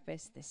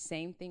breakfast, the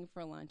same thing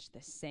for lunch,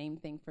 the same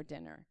thing for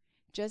dinner.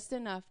 Just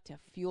enough to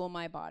fuel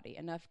my body,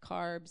 enough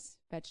carbs,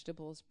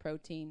 vegetables,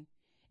 protein.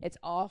 It's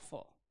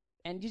awful.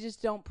 And you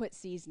just don't put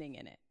seasoning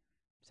in it.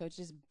 So it's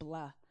just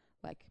blah,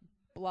 like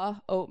blah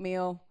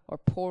oatmeal or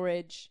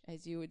porridge,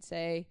 as you would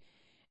say,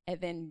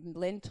 and then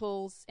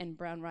lentils and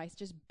brown rice,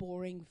 just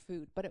boring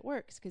food. But it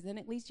works, because then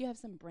at least you have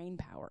some brain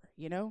power,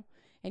 you know,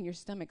 and your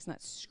stomach's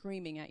not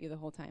screaming at you the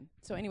whole time.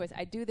 So anyways,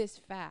 I do this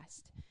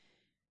fast.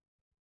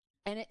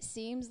 And it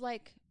seems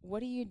like,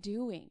 what are you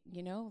doing?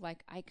 You know,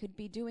 like I could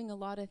be doing a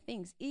lot of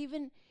things.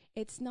 Even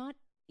it's not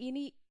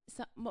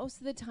most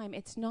of the time,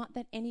 it's not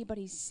that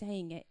anybody's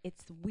saying it.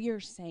 It's we're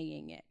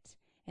saying it.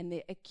 And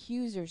the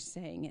accuser's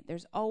saying it.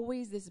 There's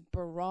always this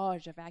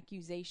barrage of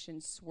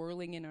accusations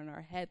swirling in on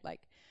our head.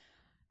 Like,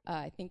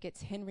 I think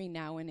it's Henry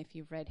Nouwen, if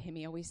you've read him,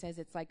 he always says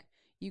it's like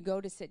you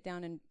go to sit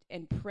down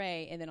and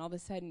pray, and then all of a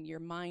sudden your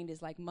mind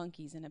is like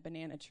monkeys in a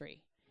banana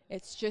tree.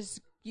 It's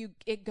just,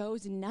 it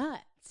goes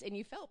nuts. And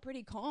you felt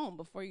pretty calm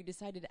before you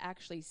decided to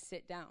actually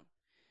sit down.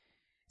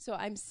 So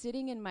I'm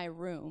sitting in my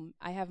room.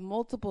 I have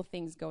multiple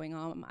things going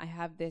on. I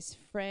have this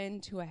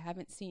friend who I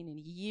haven't seen in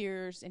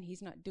years, and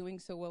he's not doing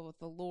so well with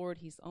the Lord.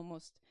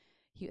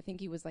 I think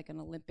he was like an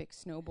Olympic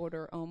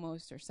snowboarder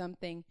almost or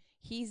something.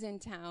 He's in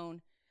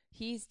town.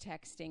 He's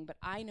texting, but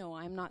I know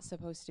I'm not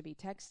supposed to be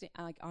texting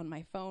like on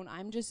my phone.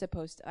 I'm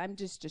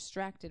just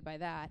distracted by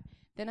that.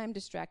 Then I'm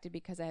distracted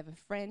because I have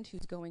a friend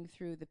who's going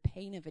through the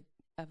pain of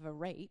a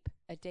rape,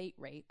 a date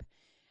rape.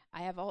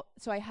 I have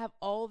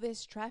all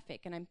this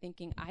traffic, and I'm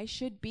thinking I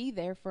should be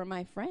there for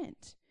my friend.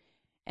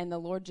 And the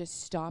Lord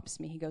just stops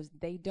me. He goes,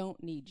 "They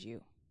don't need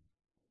you."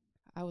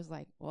 I was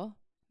like, "Well,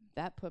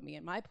 that put me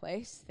in my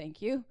place.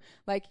 Thank you.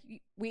 Like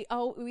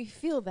we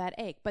feel that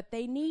ache, but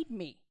they need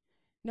me.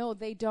 No,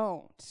 they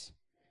don't.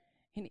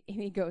 And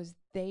he goes,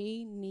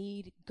 they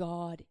need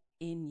God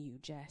in you,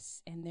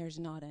 Jess. And there's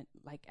not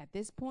at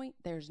this point,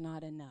 there's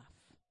not enough.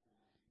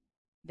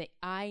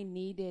 I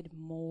needed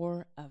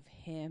more of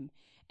him.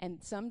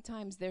 And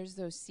sometimes there's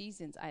those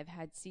seasons. I've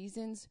had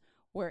seasons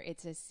where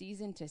it's a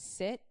season to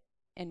sit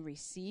and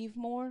receive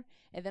more.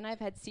 And then I've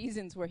had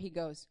seasons where he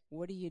goes,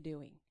 what are you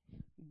doing?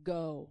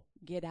 Go,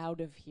 get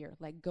out of here.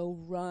 Like, go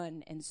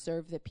run and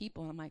serve the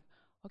people. And I'm like,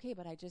 okay,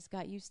 but I just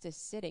got used to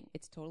sitting.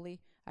 I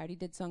already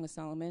did Song of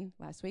Solomon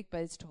last week,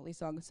 but it's totally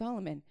Song of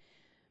Solomon.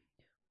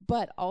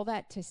 But all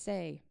that to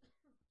say,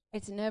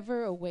 it's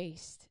never a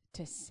waste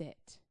to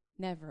sit.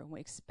 Never,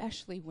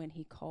 especially when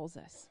he calls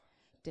us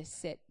to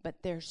sit.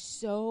 But there's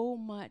so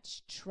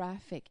much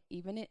traffic,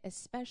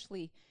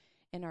 especially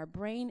in our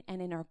brain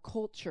and in our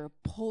culture,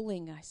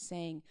 pulling us,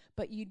 saying,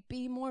 but you'd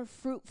be more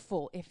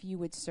fruitful if you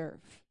would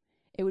serve.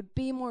 It would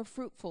be more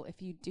fruitful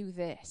if you do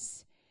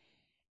this.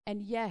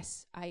 And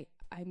yes,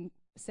 I'm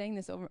saying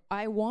this over.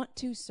 I want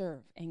to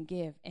serve and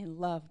give and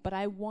love, but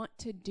I want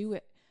to do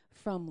it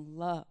from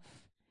love.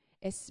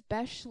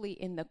 Especially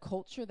in the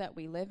culture that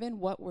we live in,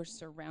 what we're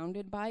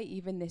surrounded by,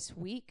 even this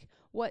week,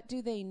 what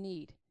do they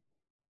need?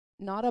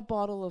 Not a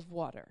bottle of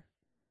water.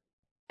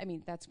 I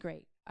mean, that's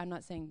great. I'm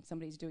not saying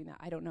somebody's doing that.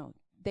 I don't know.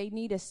 They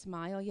need a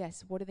smile.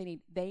 Yes. What do they need?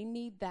 They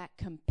need that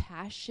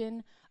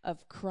compassion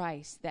of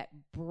Christ that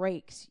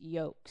breaks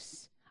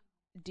yokes.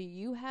 Do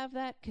you have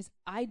that? Because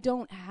I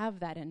don't have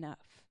that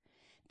enough.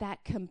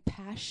 That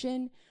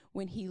compassion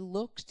when he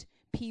looked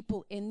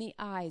people in the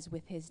eyes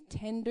with his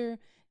tender,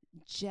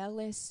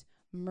 jealous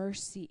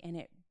mercy, and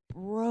it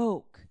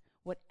broke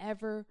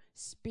whatever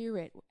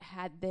spirit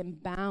had them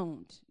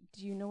bound.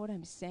 Do you know what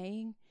I'm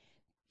saying?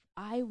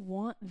 I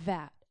want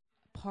that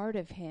part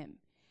of him.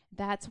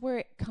 That's where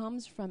it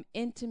comes from,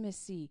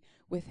 intimacy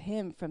with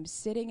him, from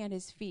sitting at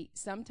his feet.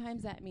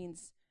 Sometimes that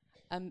means,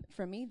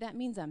 for me, that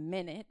means a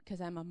minute, because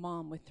I'm a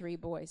mom with 3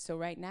 boys. So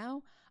right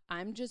now,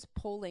 I'm just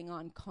pulling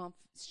on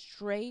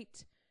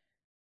straight,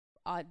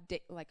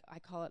 like I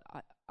call it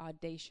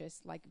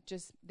audacious, like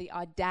just the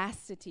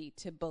audacity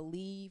to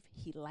believe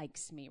he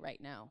likes me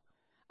right now.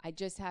 I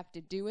just have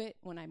to do it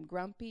when I'm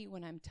grumpy,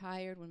 when I'm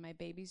tired, when my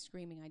baby's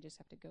screaming. I just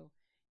have to go,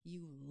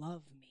 you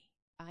love me.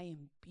 I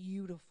am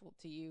beautiful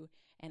to you,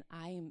 and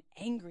I am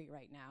angry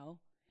right now.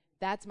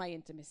 That's my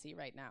intimacy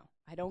right now.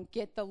 I don't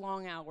get the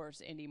long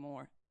hours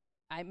anymore.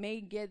 I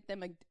may get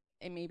them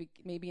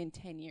maybe in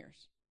 10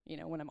 years,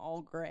 when I'm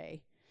all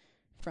gray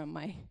from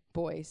my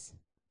boys,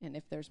 and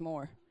if there's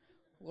more,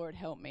 Lord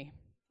help me.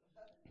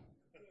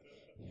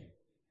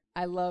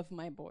 I love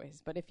my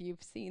boys, but if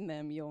you've seen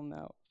them, you'll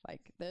know.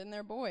 Like,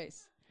 they're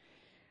boys.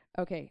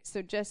 Okay,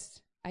 so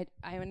I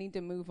need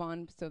to move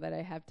on so that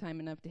I have time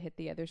enough to hit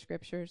the other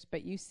scriptures,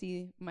 but you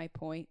see my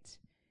point.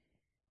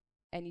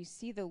 And you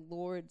see the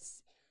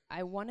Lord's,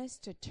 I want us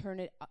to turn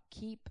it up,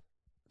 keep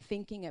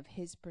thinking of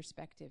his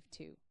perspective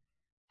too.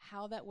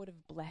 How that would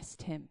have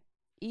blessed him,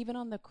 even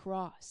on the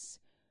cross.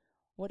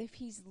 What if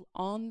he's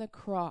on the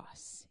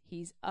cross,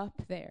 he's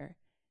up there,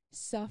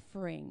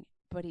 suffering,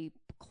 but he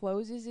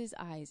closes his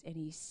eyes and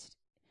he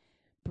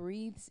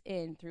breathes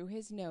in through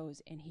his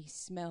nose and he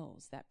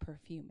smells that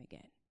perfume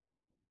again.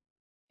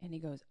 And he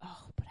goes,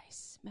 oh, but I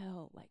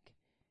smell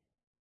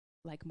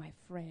like my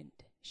friend.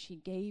 She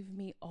gave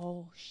me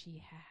all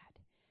she had.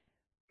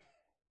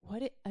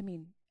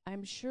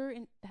 I'm sure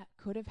that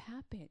could have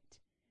happened.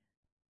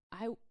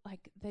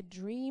 The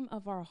dream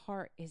of our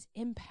heart is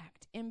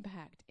impact.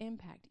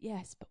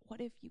 Yes, but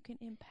what if you can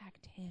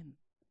impact him?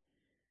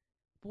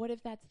 What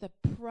if that's the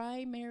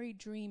primary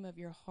dream of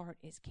your heart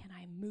is, can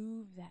I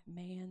move that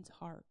man's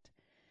heart?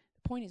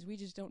 The point is, we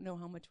just don't know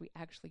how much we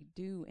actually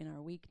do in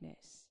our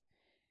weakness.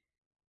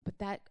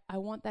 But I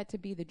want that to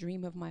be the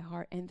dream of my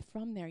heart. And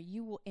from there,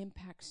 you will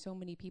impact so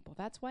many people.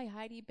 That's why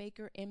Heidi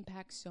Baker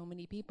impacts so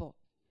many people.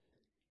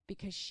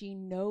 Because she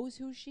knows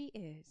who she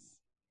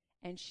is.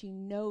 And she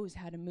knows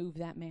how to move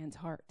that man's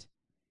heart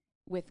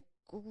with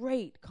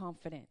great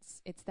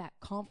confidence. It's that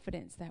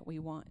confidence that we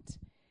want.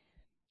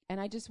 And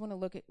I just want to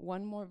look at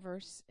one more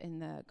verse in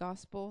the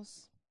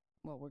Gospels.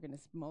 Well, we're going to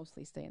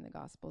mostly stay in the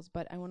Gospels,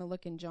 but I want to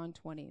look in John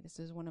 20. This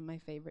is one of my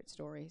favorite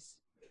stories.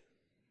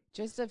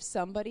 Just of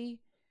somebody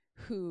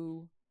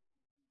who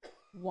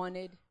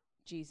wanted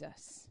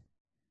Jesus.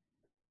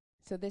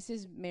 So this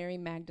is Mary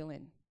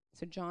Magdalene.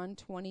 So John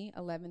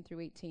 20:11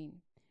 through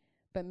 18.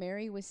 But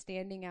Mary was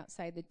standing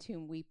outside the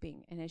tomb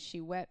weeping, and as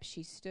she wept,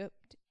 she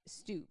stooped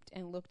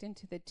and looked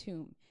into the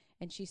tomb,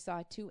 and she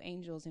saw 2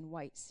 angels in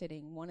white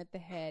sitting, one at the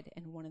head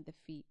and one at the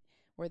feet,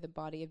 where the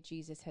body of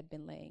Jesus had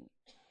been laying.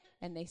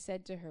 And they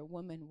said to her,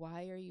 "Woman,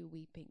 why are you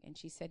weeping?" And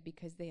she said,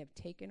 "Because they have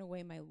taken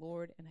away my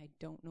Lord, and I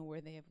don't know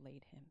where they have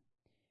laid him."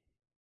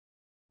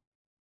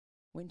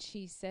 When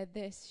she said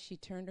this, she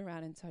turned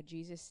around and saw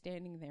Jesus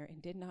standing there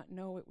and did not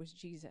know it was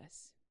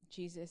Jesus.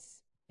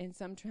 Jesus, in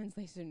some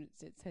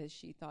translations, it says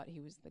she thought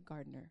he was the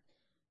gardener.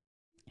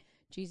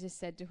 Jesus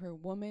said to her,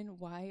 "Woman,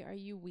 why are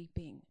you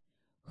weeping?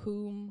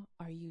 Whom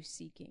are you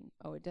seeking?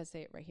 Oh, it does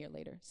say it right here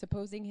later.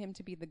 Supposing him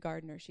to be the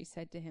gardener, she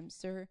said to him,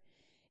 Sir,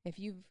 if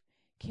you've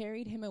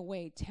carried him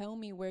away, tell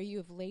me where you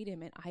have laid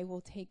him, and I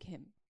will take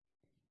him.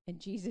 And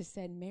Jesus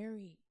said,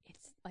 Mary.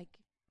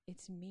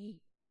 It's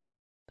me.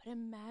 But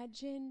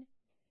imagine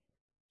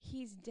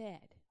he's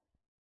dead.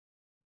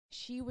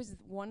 She was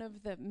one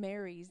of the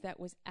Marys that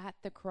was at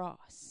the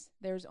cross.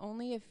 There's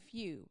only a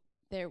few.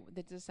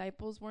 The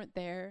disciples weren't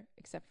there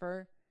except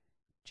for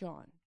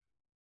John.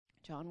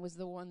 John was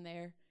the one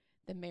there.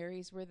 The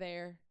Marys were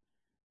there.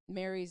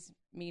 Mary's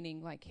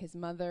meaning like his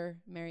mother,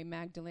 Mary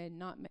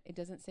Magdalene. It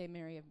doesn't say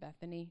Mary of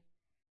Bethany.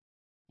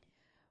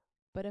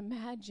 But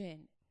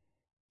imagine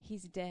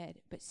he's dead,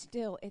 but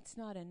still it's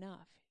not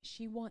enough.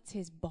 She wants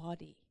his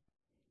body.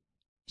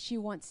 She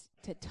wants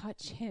to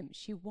touch him.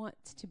 She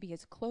wants to be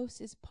as close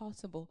as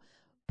possible.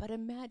 But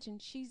imagine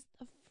she's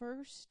the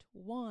first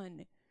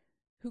one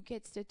who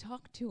gets to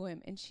talk to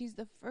him, and she's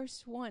the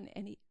first one.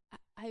 And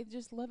I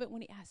just love it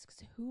when he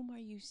asks, whom are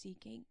you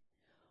seeking?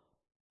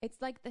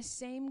 It's like the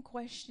same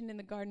question in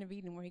the Garden of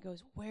Eden where he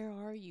goes, where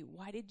are you?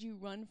 Why did you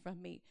run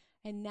from me?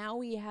 And now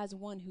he has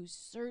one who's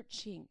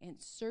searching and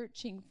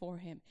searching for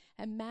him.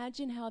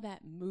 Imagine how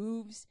that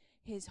moves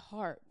his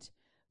heart.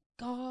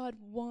 God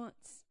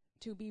wants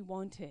to be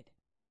wanted.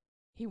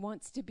 He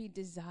wants to be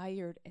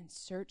desired and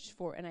searched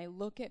for. And I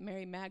look at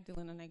Mary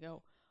Magdalene and I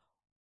go,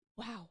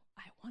 wow,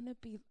 oh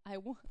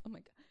my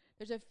God.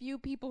 There's a few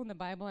people in the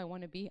Bible I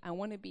want to be. I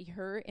want to be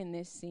her in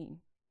this scene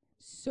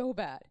so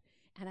bad.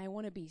 And I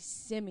want to be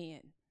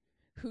Simeon,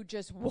 who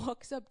just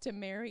walks up to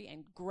Mary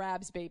and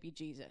grabs baby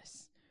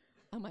Jesus.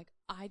 I'm like,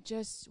 I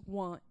just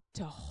want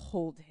to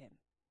hold him.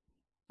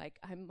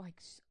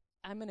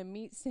 I'm going to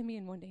meet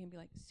Simeon one day and be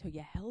like, so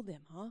you held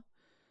him, huh?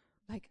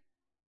 Like,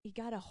 you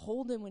got to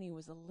hold him when he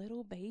was a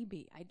little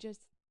baby.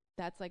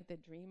 That's like the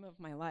dream of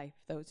my life,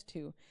 those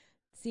two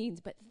scenes.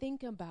 But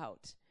think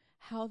about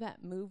how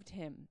that moved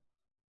him.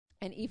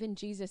 And even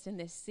Jesus in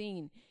this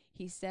scene,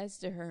 he says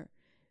to her,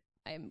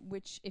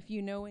 which if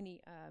you know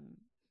any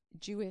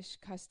Jewish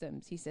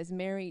customs, he says,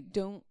 Mary,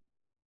 don't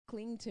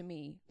cling to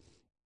me.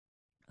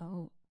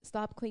 Oh,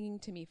 stop clinging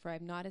to me, for I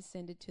have not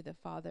ascended to the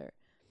Father.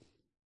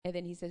 And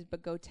then he says,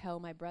 but go tell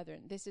my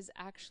brethren. This is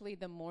actually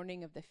the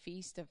morning of the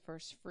Feast of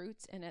First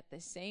Fruits. And at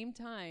the same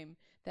time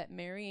that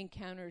Mary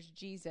encounters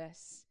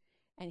Jesus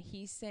and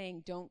he's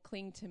saying, don't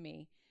cling to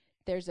me,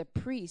 there's a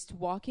priest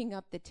walking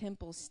up the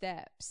temple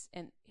steps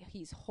and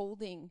he's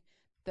holding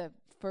the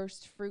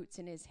first fruits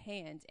in his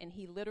hands. And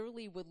he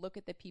literally would look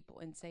at the people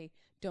and say,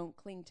 don't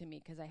cling to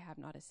me because I have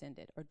not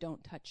ascended, or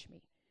don't touch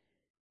me.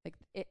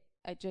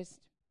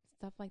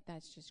 Stuff like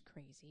that's just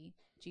crazy.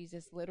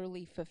 Jesus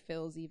literally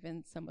fulfills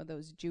even some of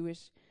those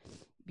Jewish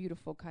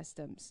beautiful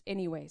customs.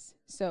 Anyways,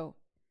 so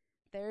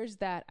there's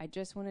that. I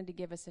just wanted to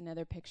give us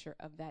another picture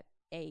of that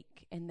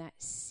ache and that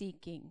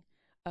seeking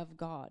of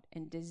God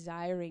and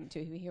desiring to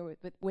be here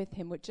with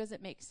him, which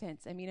doesn't make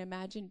sense. I mean,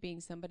 imagine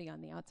being somebody on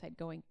the outside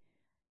going,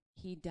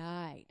 he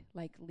died.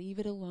 Like, leave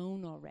it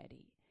alone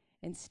already.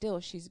 And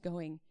still she's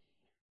going,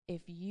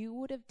 if you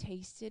would have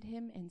tasted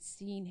him and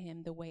seen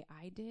him the way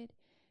I did,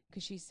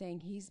 because she's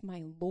saying he's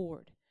my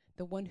Lord,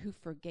 the one who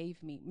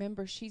forgave me.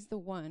 Remember, she's the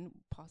one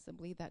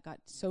possibly that got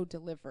so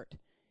delivered.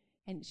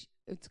 And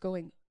it's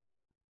going,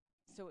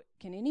 so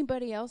can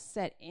anybody else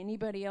set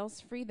anybody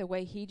else free the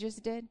way he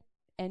just did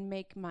and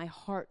make my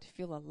heart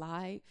feel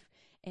alive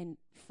and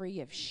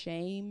free of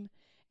shame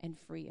and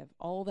free of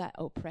all that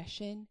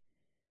oppression?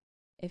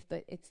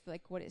 It's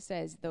like what it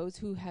says, those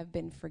who have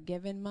been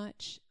forgiven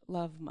much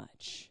love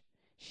much.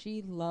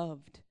 She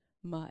loved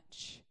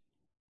much.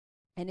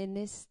 And in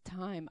this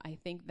time, I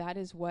think that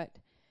is what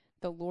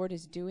the Lord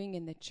is doing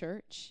in the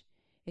church,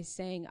 is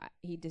saying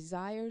he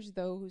desires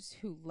those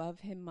who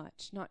love him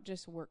much, not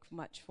just work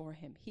much for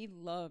him. He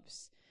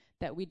loves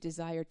that we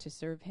desire to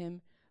serve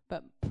him,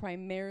 but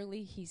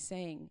primarily he's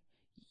saying,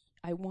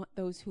 I want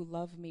those who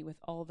love me with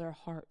all their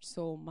heart,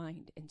 soul,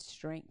 mind, and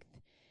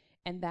strength.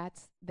 And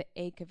that's the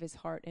ache of his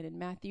heart. And in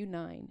Matthew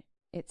 9,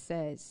 it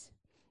says,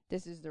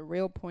 this is the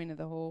real point of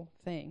the whole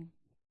thing.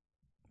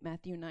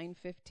 Matthew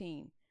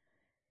 9:15.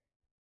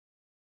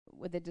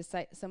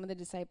 Some of the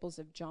disciples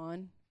of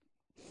John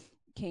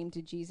came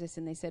to Jesus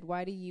and they said,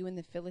 why do you and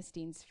the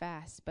Philistines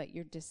fast, but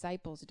your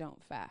disciples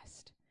don't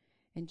fast?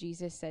 And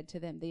Jesus said to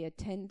them, the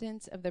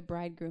attendants of the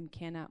bridegroom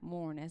cannot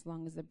mourn as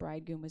long as the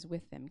bridegroom is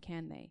with them,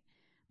 can they?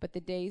 But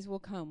the days will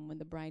come when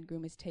the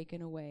bridegroom is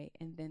taken away,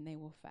 and then they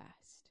will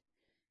fast.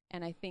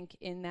 And I think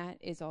in that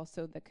is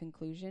also the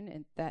conclusion,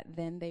 and that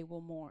then they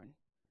will mourn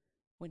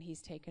when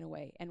he's taken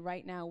away. And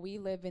right now we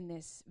live in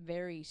this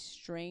very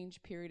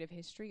strange period of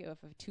history of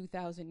a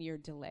 2,000-year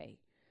delay.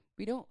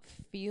 We don't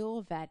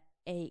feel that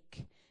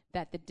ache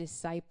that the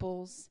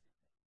disciples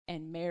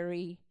and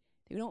Mary,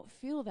 they don't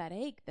feel that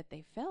ache that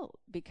they felt,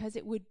 because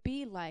it would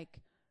be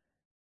like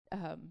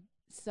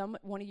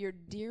one of your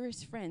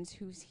dearest friends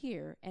who's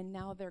here and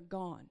now they're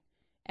gone.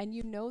 And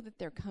you know that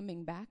they're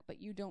coming back,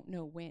 but you don't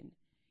know when.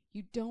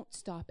 You don't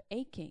stop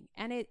aching.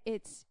 And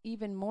it's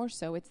even more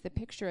so. It's the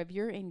picture of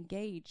you're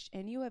engaged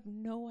and you have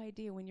no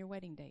idea when your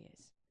wedding day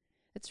is.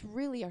 It's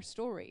really our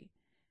story.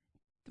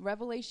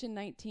 Revelation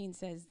 19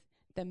 says,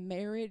 the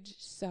marriage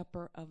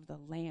supper of the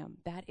Lamb.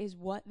 That is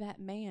what that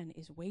man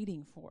is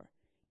waiting for.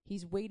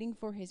 He's waiting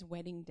for his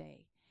wedding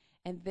day.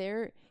 And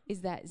there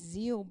is that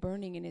zeal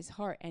burning in his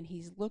heart, and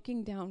he's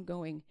looking down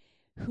going,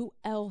 who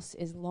else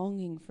is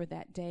longing for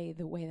that day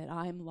the way that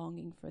I'm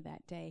longing for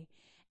that day?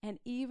 And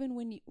even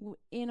when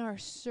in our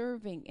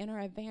serving, in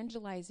our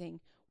evangelizing,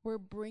 we're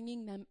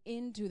bringing them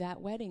into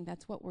that wedding.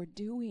 That's what we're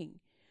doing.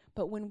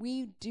 But when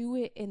we do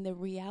it in the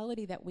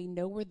reality that we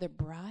know we're the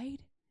bride,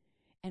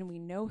 and we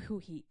know who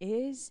he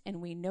is, and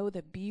we know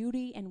the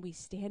beauty, and we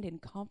stand in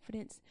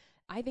confidence,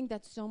 I think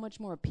that's so much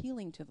more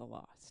appealing to the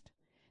lost.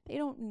 They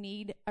don't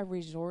need a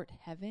resort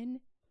heaven.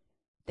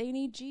 They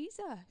need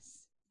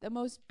Jesus, the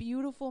most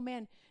beautiful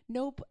man.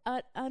 Nope,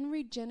 an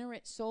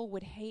unregenerate soul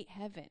would hate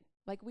heaven.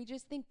 Like, we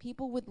just think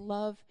people would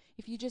love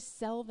if you just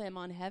sell them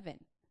on heaven.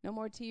 No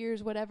more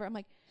tears, whatever. I'm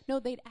like,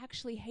 no, they'd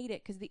actually hate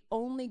it, because the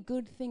only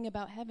good thing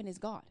about heaven is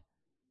God.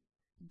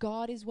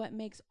 God is what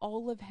makes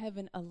all of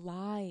heaven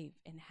alive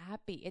and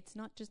happy. It's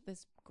not just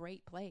this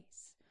great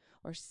place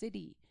or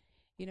city,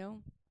 you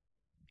know?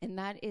 And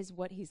that is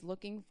what he's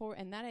looking for.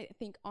 And that, I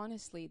think,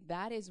 honestly,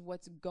 that is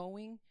what's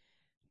going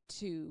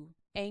to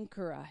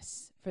anchor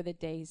us for the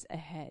days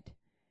ahead.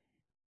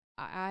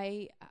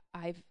 I've,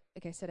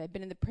 like I said, I've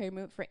been in the prayer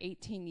movement for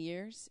 18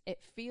 years.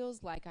 It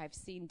feels like I've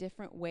seen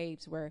different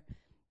waves where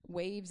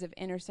waves of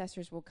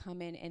intercessors will come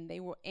in and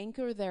they will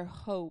anchor their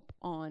hope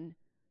on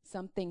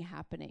something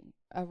happening,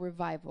 a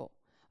revival,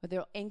 or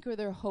they'll anchor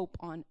their hope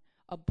on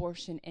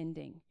abortion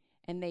ending,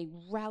 and they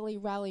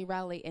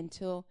rally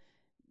until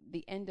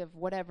the end of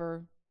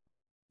whatever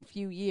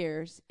few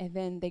years, and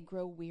then they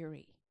grow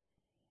weary.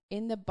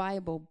 In the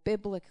Bible,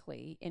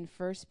 biblically, in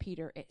 1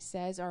 Peter, it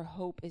says our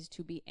hope is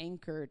to be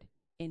anchored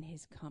in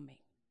his coming.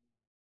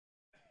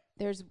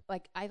 There's,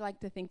 like, I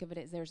like to think of it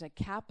as there's a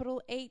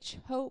capital H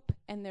hope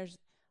and there's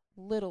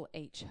little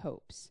h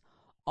hopes.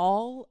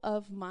 All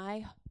of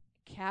my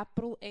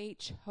capital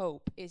H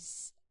hope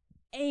is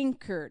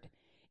anchored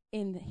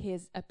in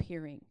his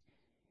appearing.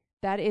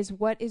 That is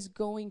what is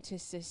going to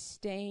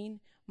sustain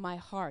my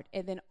heart.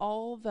 And then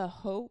all the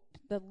hope,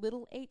 the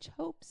little h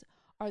hopes,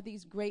 are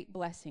these great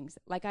blessings.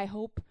 Like, I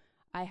hope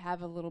I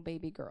have a little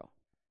baby girl.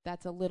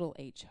 That's a little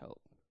h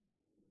hope.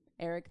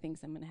 Eric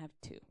thinks I'm going to have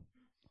 2.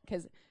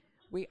 Because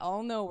we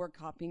all know we're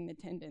copying the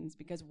tendons,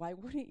 because why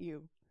wouldn't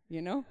you?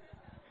 You know?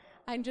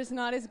 I'm just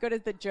not as good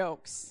at the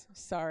jokes.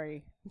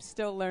 Sorry. I'm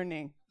still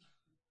learning.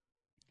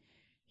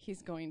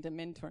 He's going to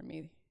mentor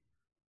me.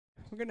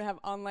 We're going to have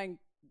online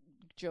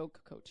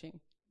joke coaching.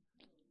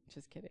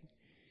 Just kidding.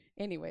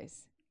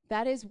 Anyways,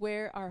 that is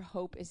where our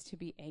hope is to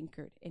be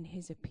anchored, in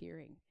his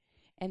appearing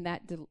and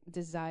that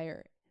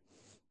desire.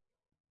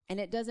 And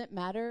it doesn't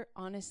matter,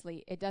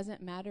 honestly, it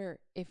doesn't matter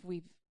if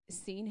we've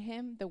seen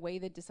him the way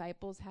the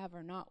disciples have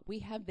or not. We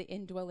have the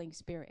indwelling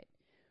spirit.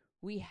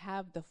 We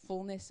have the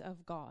fullness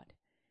of God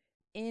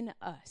in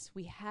us.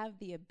 We have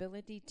the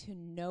ability to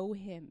know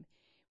him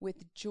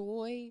with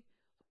joy.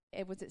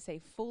 What does it say?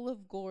 Full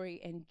of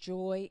glory and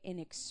joy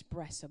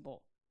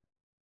inexpressible.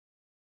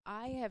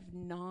 I have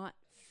not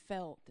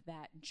felt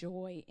that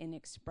joy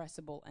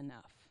inexpressible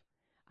enough.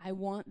 I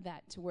want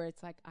that to where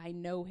it's like, I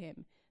know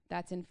him.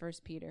 That's in 1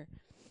 Peter.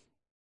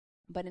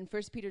 But in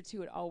 1 Peter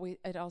 2,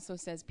 it also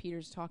says,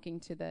 Peter's talking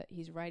to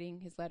he's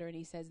writing his letter, and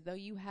he says, though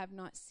you have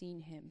not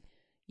seen him,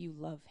 you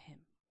love him.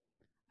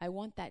 I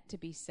want that to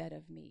be said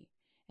of me.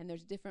 And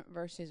there's different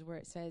verses where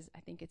it says,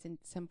 I think it's in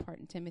some part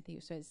in Timothy,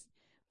 it says,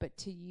 but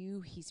to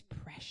you, he's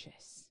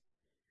precious.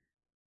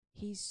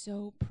 He's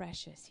so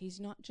precious. He's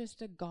not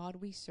just a God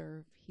we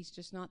serve. He's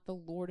just not the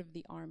Lord of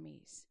the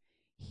armies.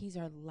 He's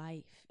our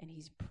life, and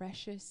he's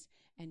precious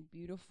and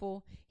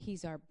beautiful.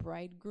 He's our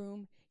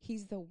bridegroom.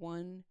 He's the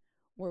one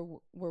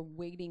we're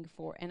waiting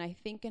for. And I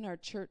think in our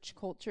church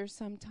culture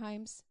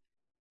sometimes,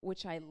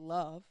 which I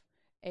love,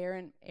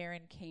 Aaron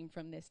came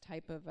from this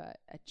type of a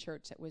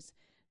church that was,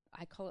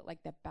 I call it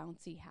like the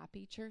bouncy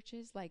happy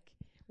churches. Like,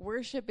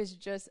 worship is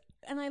just,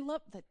 and I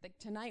love that. Like,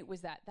 tonight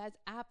was that. That's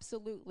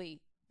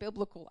absolutely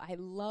biblical. I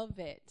love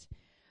it.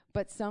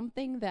 But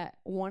something that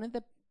one of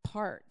the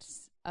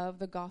parts of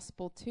the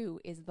gospel too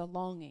is the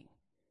longing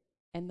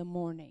and the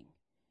mourning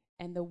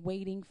and the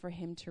waiting for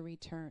him to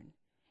return.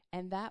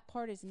 And that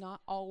part is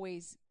not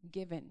always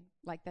given.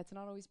 Like, that's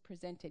not always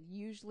presented.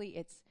 Usually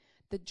it's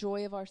the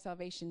joy of our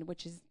salvation,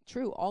 which is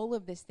true, all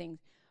of these things.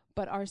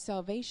 But our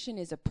salvation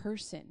is a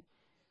person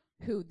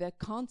who the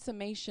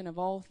consummation of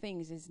all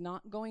things is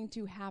not going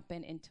to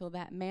happen until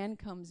that man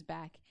comes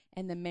back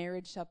and the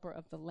marriage supper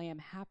of the Lamb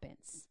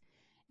happens.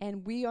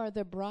 And we are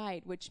the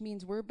bride, which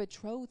means we're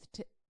betrothed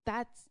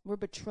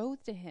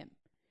to him.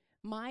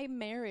 My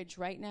marriage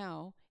right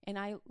now, and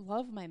I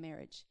love my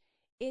marriage,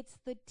 it's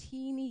the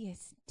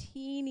teeniest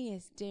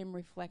dim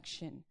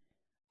reflection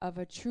of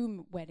a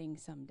true wedding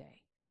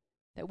someday.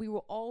 That we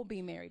will all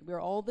be married. We're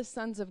all the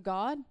sons of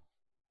God.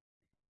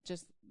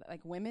 Just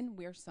like women,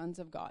 we're sons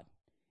of God.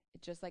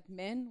 It's just like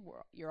men,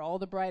 you're all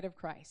the bride of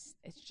Christ.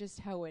 It's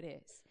just how it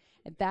is.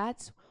 And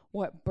that's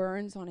what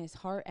burns on his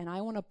heart, and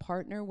I want to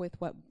partner with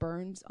what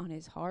burns on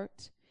his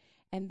heart.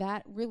 And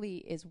that really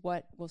is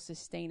what will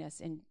sustain us.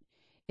 And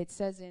it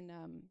says in,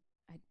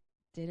 I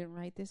didn't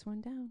write this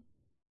one down.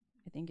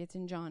 I think it's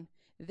in John.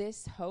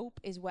 This hope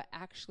is what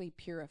actually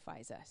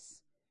purifies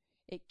us.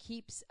 It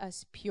keeps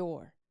us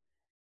pure.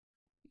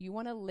 You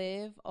want to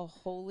live a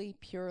holy,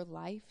 pure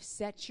life?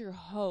 Set your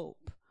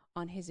hope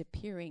on his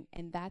appearing,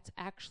 and that's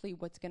actually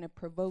what's going to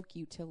provoke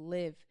you to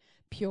live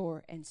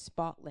pure and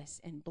spotless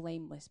and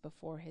blameless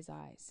before his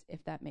eyes,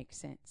 if that makes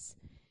sense.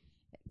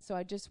 So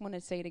I just want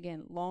to say it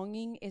again.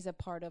 Longing is a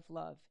part of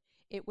love.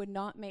 It would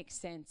not make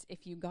sense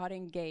if you got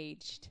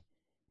engaged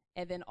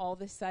and then all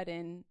of a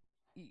sudden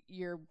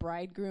your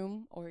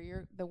bridegroom or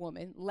the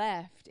woman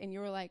left and you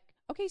were like,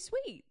 okay,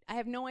 sweet. I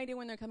have no idea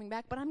when they're coming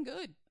back, but I'm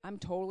good. I'm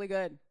totally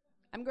good.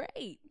 I'm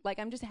great. Like,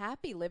 I'm just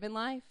happy living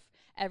life.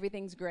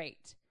 Everything's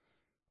great.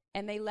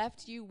 And they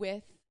left you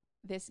with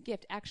this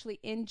gift. Actually,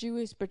 in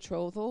Jewish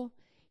betrothal,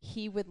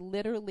 he would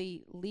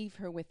literally leave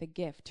her with a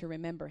gift to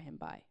remember him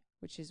by,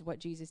 which is what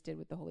Jesus did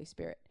with the Holy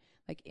Spirit.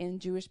 Like in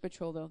Jewish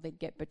betrothal, they'd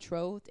get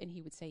betrothed, and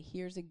he would say,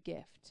 here's a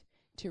gift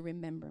to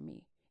remember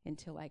me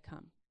until I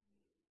come.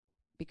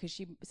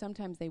 Because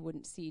sometimes they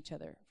wouldn't see each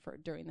other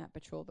during that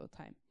betrothal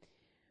time.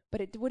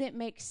 But it wouldn't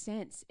make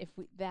sense if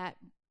that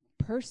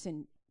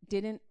person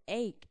didn't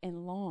ache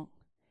and long.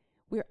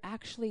 We're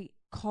actually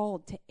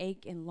called to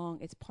ache and long.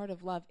 It's part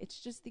of love. It's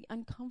just the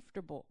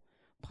uncomfortable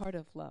part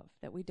of love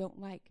that we don't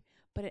like.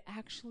 But it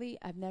actually,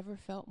 I've never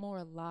felt more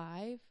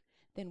alive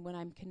than when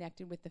I'm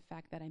connected with the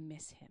fact that I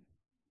miss him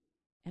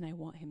and I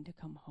want him to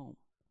come home.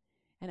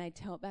 And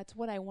that's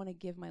what I want to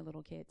give my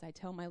little kids. I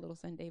tell my little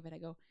son David, I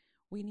go,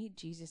 we need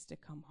Jesus to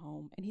come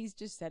home. And he's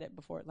just said it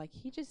before, like,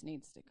 he just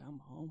needs to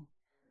come home.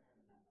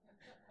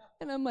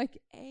 And I'm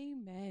like,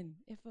 amen.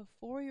 If a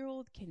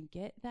 4-year-old can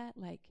get that,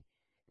 like,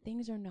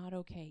 things are not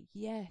okay.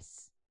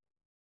 Yes,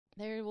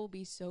 there will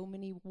be so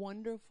many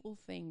wonderful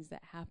things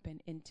that happen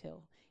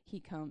until he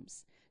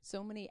comes.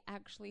 So many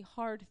actually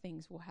hard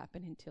things will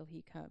happen until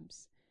he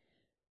comes.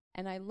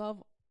 And I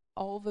love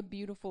all the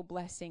beautiful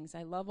blessings.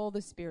 I love all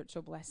the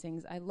spiritual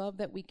blessings. I love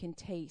that we can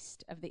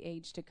taste of the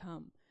age to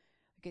come.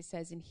 Like it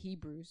says in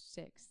Hebrews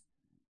 6.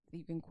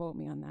 You can quote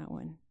me on that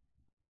one.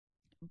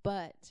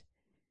 But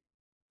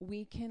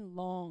we can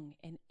long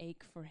and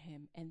ache for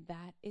him, and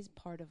that is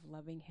part of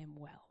loving him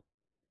well.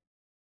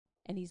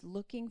 And he's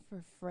looking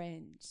for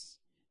friends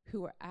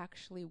who are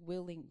actually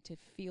willing to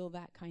feel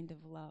that kind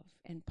of love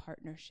and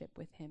partnership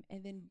with him,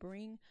 and then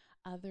bring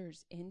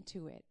others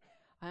into it.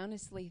 I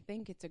honestly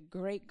think it's a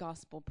great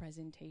gospel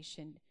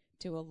presentation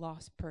to a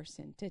lost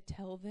person, to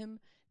tell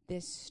them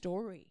this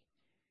story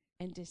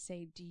and to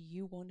say, do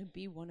you want to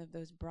be one of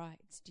those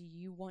brides? Do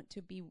you want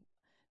to be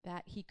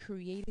that he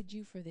created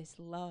you for this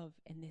love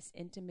and this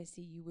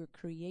intimacy? You were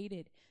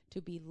created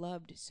to be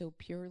loved so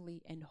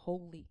purely and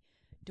wholly.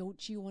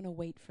 Don't you want to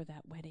wait for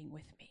that wedding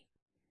with me?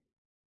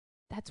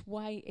 That's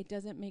why it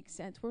doesn't make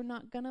sense. We're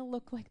not going to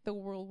look like the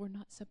world. We're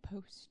not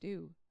supposed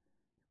to.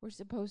 We're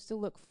supposed to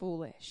look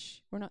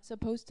foolish. We're not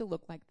supposed to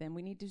look like them.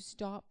 We need to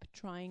stop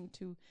trying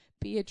to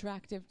be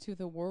attractive to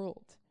the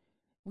world.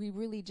 We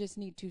really just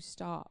need to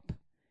stop.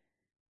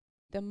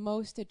 The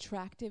most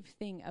attractive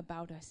thing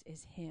about us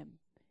is him.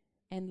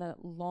 And the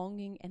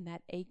longing and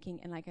that aching.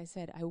 And like I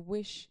said, I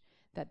wish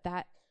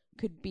that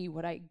could be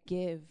what I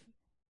give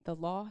the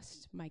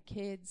lost, my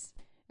kids.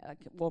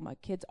 My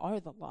kids are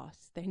the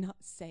lost. They're not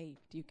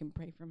saved. You can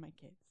pray for my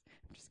kids.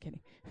 I'm just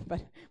kidding.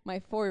 But my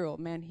 4-year-old,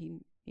 man,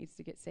 he needs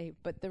to get saved.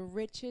 But the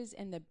riches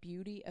and the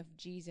beauty of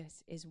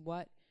Jesus is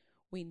what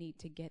we need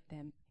to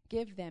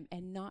give them,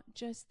 and not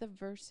just the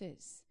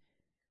verses.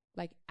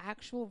 Like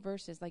actual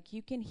verses. Like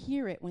you can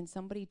hear it when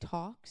somebody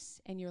talks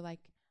and you're like,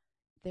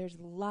 there's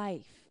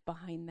life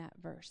behind that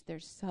verse.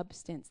 There's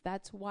substance.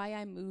 That's why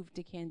I moved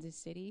to Kansas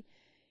City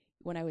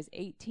when I was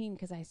 18,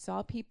 because I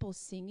saw people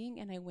singing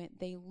and I went,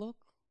 they look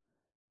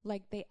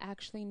like they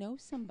actually know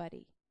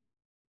somebody.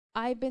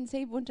 I've been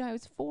saved when I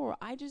was 4.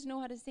 I just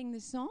know how to sing the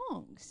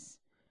songs.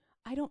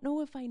 I don't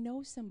know if I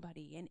know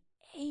somebody, and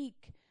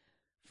ache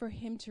for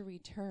him to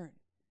return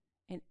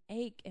and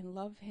ache and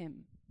love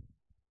him.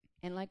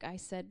 And like I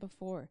said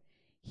before,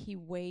 he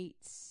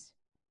waits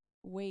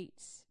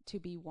to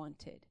be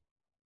wanted.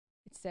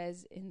 It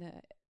says in the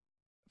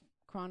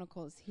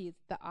Chronicles,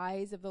 the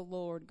eyes of the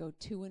Lord go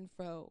to and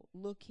fro,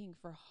 looking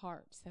for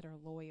hearts that are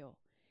loyal.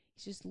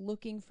 He's just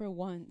looking for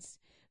ones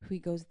who he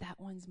goes, that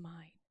one's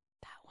mine,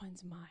 that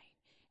one's mine.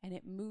 And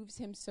it moves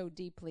him so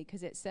deeply,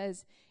 because it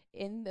says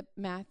in the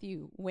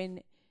Matthew, when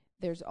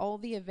there's all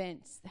the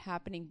events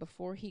happening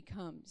before he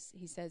comes,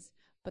 he says,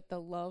 but the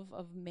love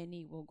of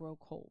many will grow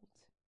cold.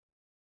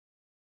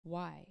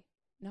 Why?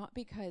 Not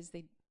because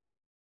they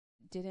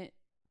didn't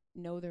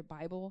know their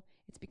Bible.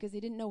 It's because they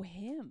didn't know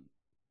him.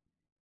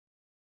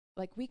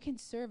 Like, we can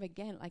serve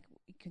again. Like,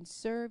 you can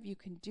serve, you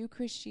can do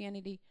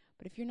Christianity,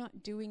 but if you're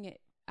not doing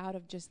it out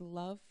of just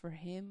love for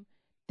him,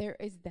 there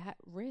is that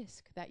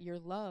risk that your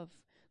love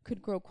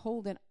could grow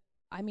cold. And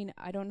I mean,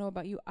 I don't know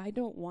about you. I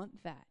don't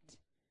want that.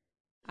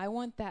 I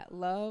want that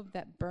love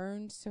that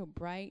burns so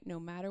bright no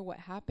matter what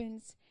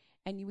happens.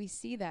 And we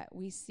see that.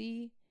 We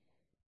see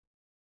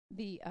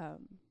the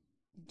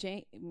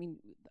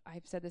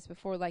I've said this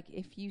before, like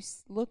if you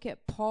look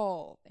at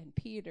Paul and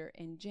Peter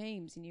and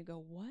James and you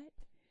go, what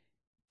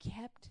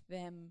kept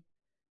them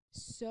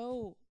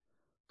so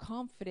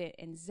confident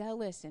and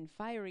zealous and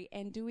fiery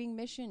and doing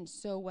missions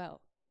so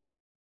well?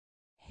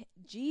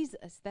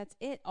 Jesus, that's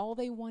it. All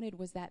they wanted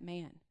was that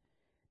man.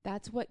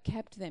 That's what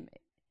kept them.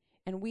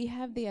 And we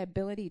have the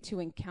ability to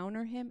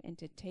encounter him and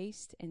to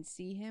taste and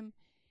see him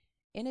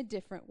in a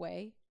different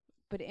way,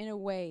 but in a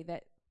way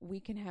that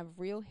we can have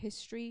real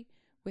history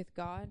with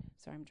God.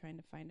 Sorry, I'm trying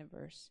to find a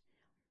verse.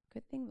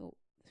 Good thing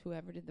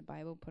whoever did the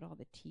Bible put all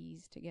the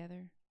T's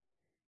together.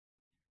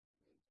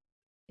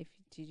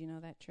 Did you know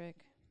that trick?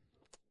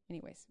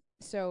 Anyways,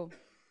 so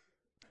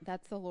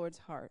that's the Lord's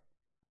heart,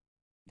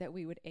 that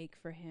we would ache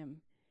for him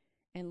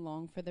and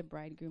long for the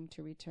bridegroom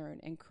to return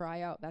and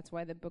cry out. That's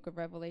why the book of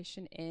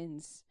Revelation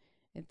ends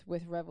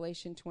with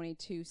Revelation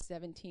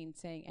 22:17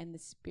 saying, and the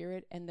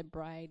Spirit and the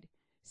bride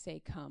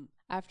say, come.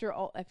 After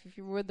all, if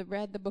you read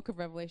the book of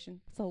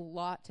Revelation, it's a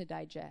lot to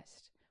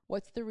digest.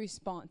 What's the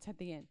response at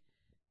the end?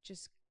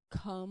 Just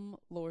come,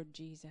 Lord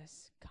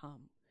Jesus,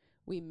 come.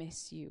 We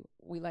miss you.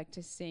 We like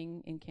to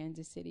sing in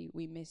Kansas City,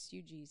 we miss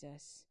you,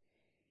 Jesus,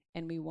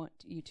 and we want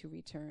you to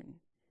return.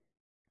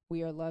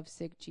 We are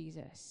lovesick,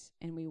 Jesus,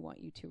 and we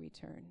want you to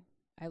return.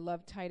 I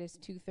love Titus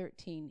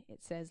 2:13.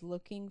 It says,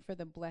 looking for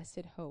the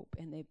blessed hope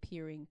and the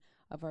appearing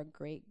of our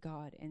great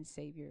God and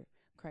Savior,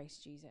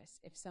 Christ Jesus.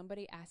 If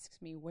somebody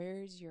asks me,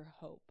 where's your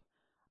hope?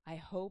 I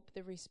hope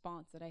the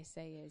response that I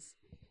say is,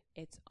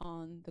 it's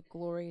on the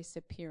glorious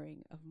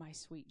appearing of my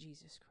sweet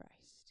Jesus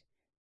Christ.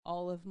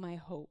 All of my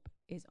hope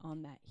is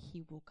on that.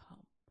 He will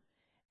come.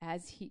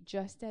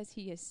 Just as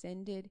he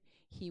ascended,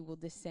 he will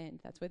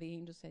descend. That's why the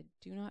angel said,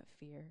 do not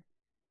fear.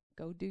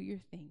 Go do your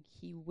thing.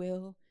 He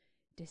will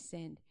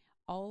descend.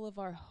 All of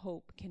our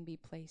hope can be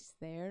placed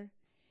there,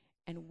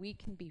 and we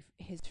can be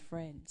his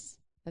friends.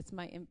 That's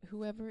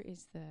whoever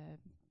is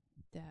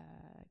the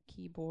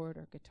keyboard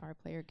or guitar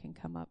player can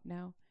come up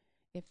now,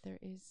 if there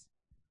is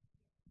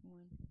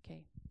one.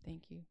 Okay,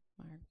 thank you,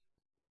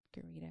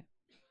 Margarita.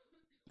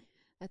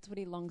 That's what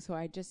he longs for.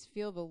 I just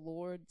feel the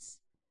Lord's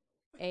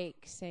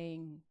ache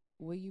saying,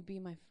 will you be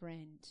my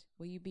friend?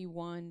 Will you be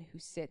one who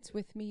sits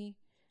with me,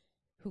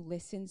 who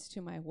listens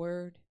to my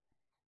word,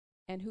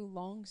 and who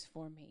longs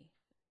for me?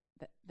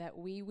 That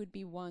we would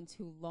be ones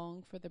who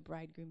long for the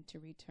bridegroom to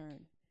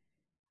return.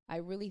 I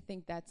really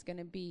think that's going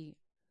to be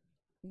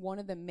one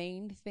of the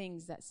main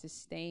things that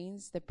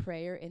sustains the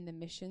prayer in the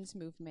missions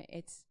movement.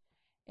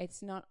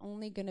 It's not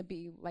only going to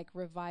be like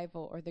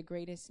revival or the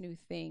greatest new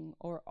thing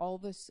or all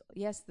this,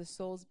 yes, the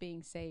souls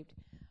being saved,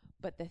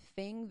 but the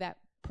thing that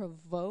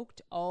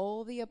provoked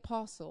all the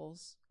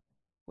apostles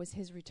was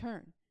his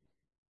return.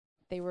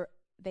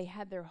 They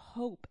had their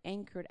hope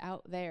anchored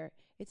out there.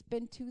 It's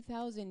been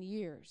 2,000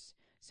 years.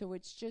 So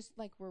it's just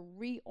like we're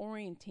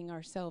reorienting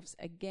ourselves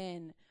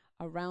again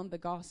around the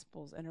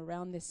Gospels and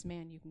around this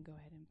man. You can go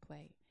ahead and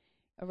play.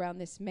 Around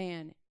this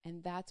man.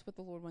 And that's what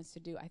the Lord wants to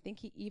do. I think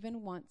he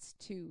even wants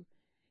to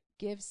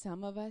give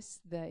some of us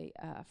the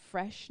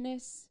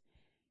freshness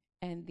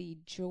and the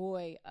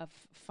joy of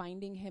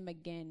finding him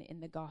again in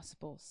the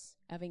Gospels,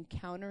 of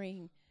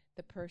encountering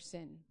the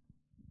person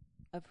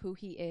of who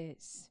he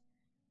is.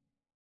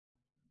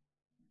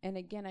 And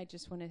again, I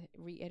just want to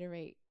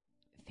reiterate,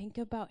 think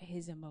about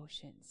his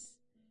emotions.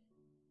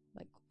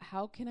 Like,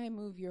 how can I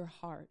move your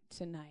heart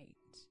tonight?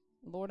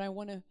 Lord, I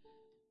want to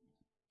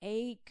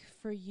ache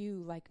for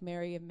you like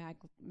Mary of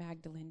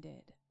Magdalene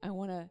did. I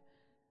want to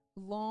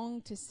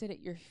long to sit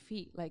at your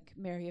feet like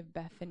Mary of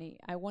Bethany.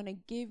 I want to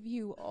give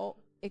you all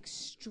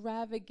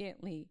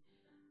extravagantly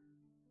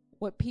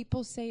what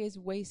people say is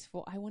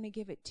wasteful. I want to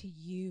give it to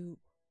you.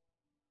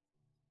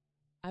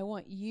 I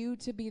want you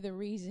to be the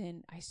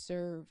reason I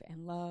serve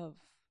and love.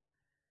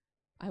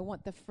 I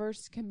want the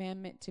first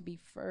commandment to be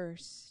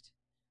first.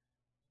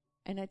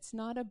 And it's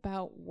not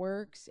about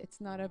works. It's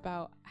not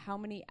about how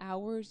many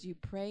hours you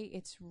pray.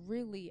 It's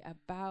really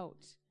about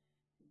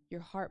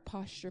your heart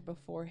posture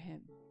before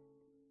him.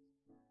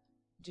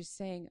 Just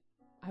saying,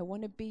 I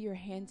want to be your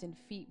hands and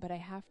feet, but I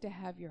have to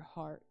have your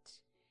heart.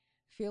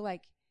 Feel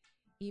like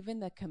even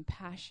the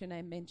compassion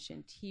I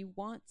mentioned, he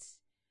wants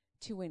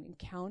to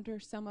encounter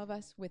some of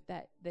us with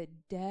the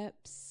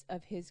depths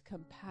of his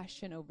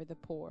compassion over the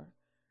poor,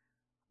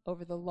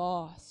 over the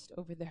lost,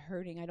 over the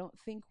hurting. I don't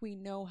think we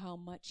know how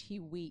much he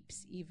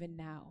weeps even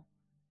now.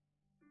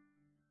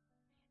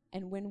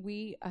 And when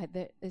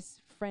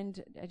this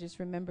friend, I just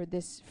remembered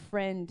this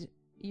friend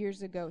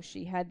years ago,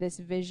 she had this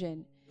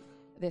vision,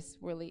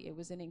 it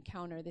was an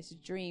encounter, this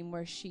dream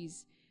where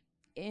she's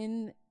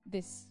in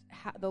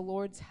the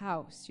Lord's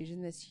house. She's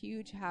in this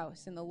huge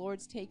house, and the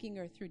Lord's taking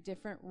her through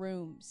different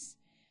rooms.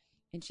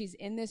 And she's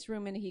in this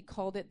room, and he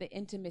called it the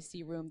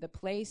intimacy room, the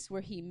place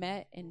where he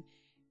met and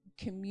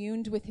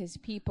communed with his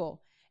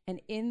people.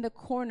 And in the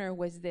corner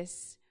was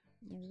this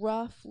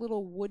rough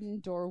little wooden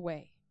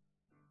doorway.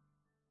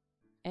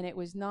 And it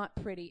was not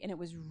pretty, and it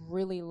was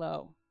really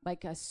low,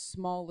 like a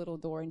small little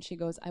door. And she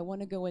goes, I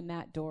want to go in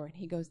that door. And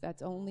he goes,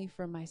 that's only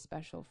for my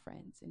special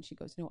friends. And she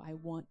goes, no, I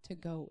want to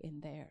go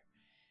in there.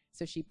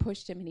 So she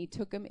pushed him, and he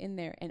took him in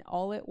there, and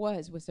all it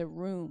was a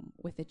room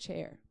with a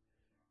chair.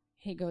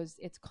 He goes,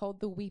 it's called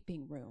the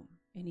weeping room.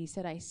 And he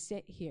said, I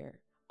sit here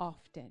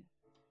often.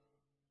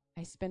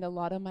 I spend a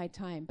lot of my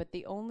time, but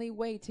the only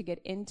way to get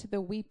into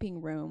the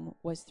weeping room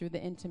was through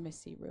the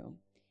intimacy room.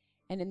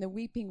 And in the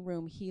weeping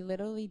room, he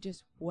literally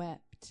just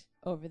wept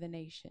over the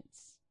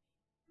nations.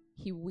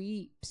 He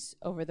weeps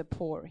over the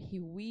poor. He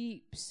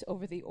weeps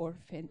over the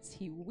orphans.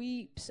 He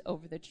weeps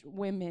over the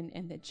women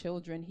and the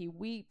children. He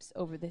weeps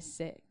over the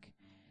sick.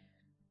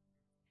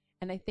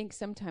 And I think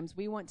sometimes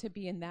we want to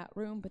be in that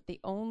room, but the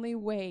only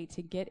way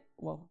to get,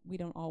 well, we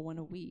don't all want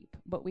to weep,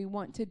 but we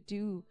want to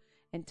do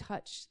and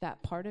touch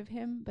that part of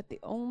him. But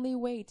the only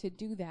way to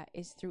do that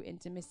is through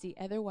intimacy.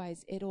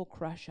 Otherwise, it'll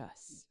crush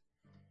us.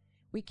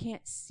 We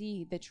can't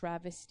see the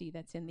travesty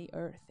that's in the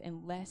earth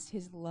unless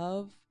his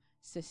love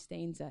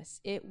sustains us.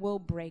 It will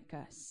break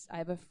us. I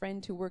have a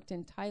friend who worked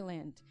in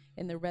Thailand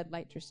in the red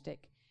light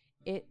district.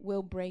 It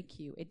will break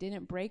you. It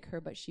didn't break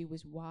her, but she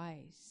was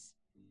wise.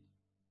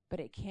 But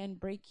it can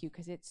break you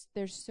because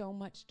there's so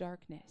much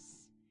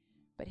darkness.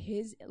 But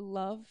his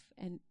love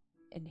and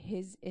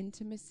his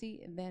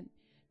intimacy, and then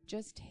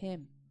just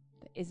him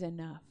is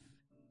enough.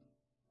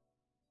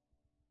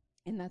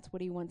 And that's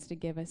what he wants to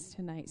give us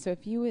tonight. So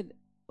if you would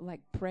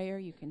like prayer,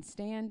 you can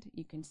stand,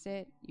 you can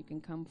sit, you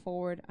can come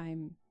forward.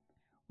 I'm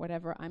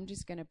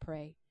just going to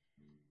pray.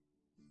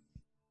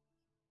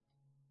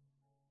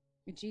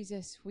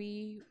 Jesus,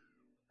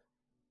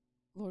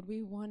 Lord,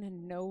 we want to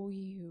know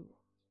you.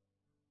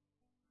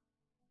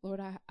 Lord,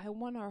 I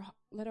want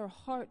let our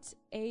hearts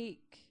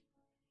ache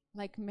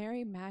like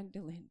Mary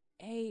Magdalene,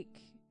 ache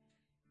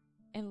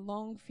and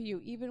long for you,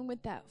 even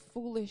with that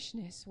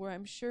foolishness where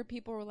I'm sure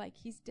people were like,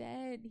 he's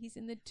dead, he's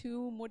in the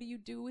tomb, what are you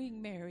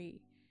doing, Mary?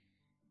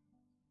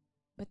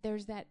 But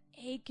there's that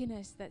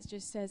achiness that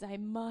just says, I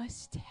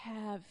must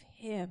have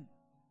him.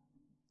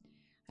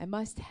 I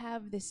must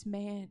have this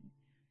man.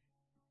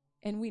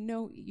 And we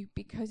know you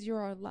because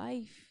you're our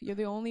life. You're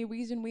the only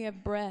reason we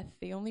have breath.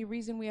 The only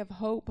reason we have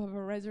hope of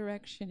a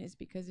resurrection is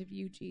because of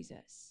you,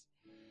 Jesus.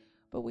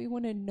 But we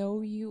want to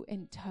know you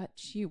and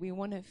touch you. We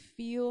want to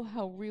feel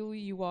how real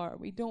you are.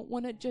 We don't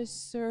want to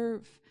just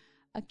serve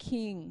a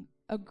king,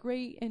 a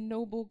great and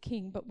noble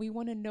king, but we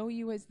want to know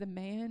you as the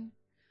man,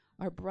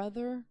 our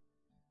brother.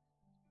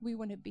 We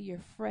want to be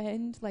your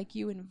friend, like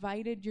you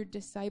invited your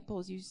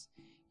disciples.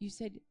 You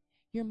said,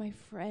 you're my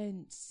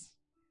friends.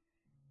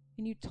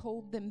 And you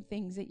told them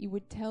things that you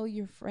would tell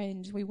your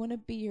friends. We want to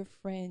be your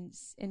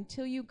friends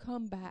until you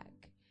come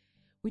back.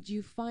 Would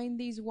you find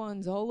these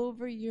ones all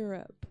over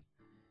Europe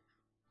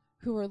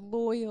who are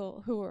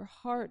loyal, whose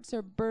hearts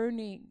are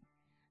burning,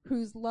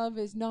 whose love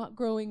is not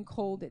growing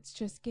cold, it's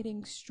just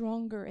getting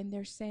stronger, and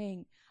they're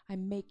saying,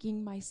 I'm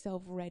making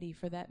myself ready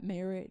for that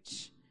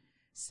marriage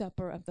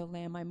supper of the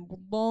Lamb. I'm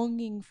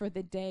longing for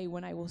the day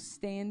when I will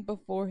stand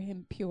before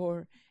him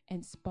pure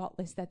and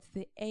spotless. That's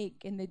the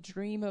ache and the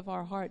dream of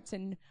our hearts,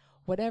 and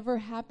whatever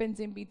happens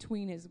in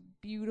between is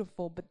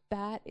beautiful, but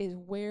that is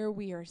where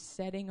we are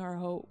setting our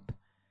hope.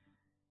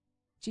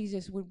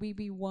 Jesus, would we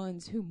be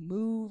ones who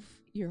move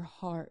your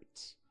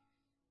heart?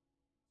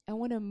 I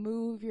want to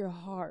move your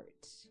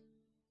heart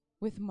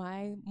with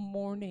my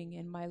mourning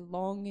and my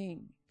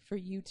longing for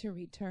you to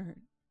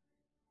return.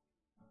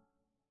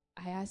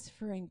 I ask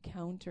for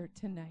encounter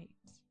tonight.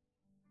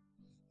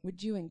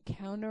 Would you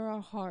encounter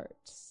our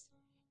hearts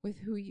with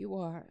who you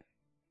are?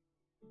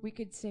 We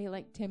could say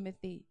like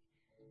Timothy,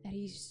 that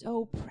he's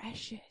so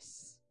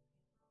precious.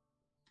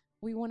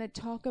 We want to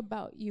talk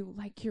about you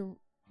like you're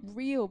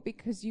real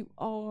because you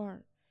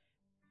are.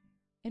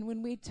 And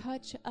when we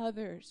touch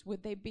others,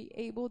 would they be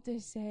able to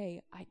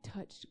say, I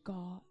touched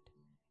God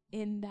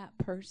in that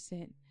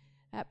person?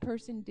 That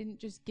person didn't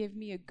just give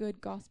me a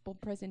good gospel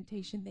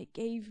presentation. They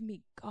gave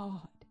me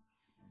God.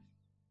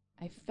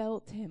 I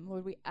felt him.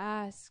 Lord, we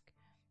ask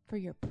for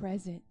your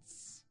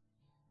presence.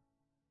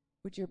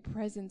 Would your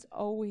presence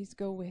always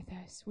go with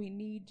us? We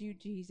need you,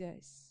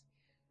 Jesus.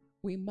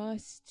 We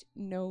must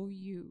know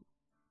you.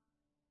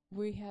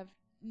 We have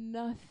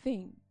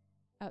nothing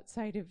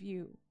outside of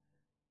you.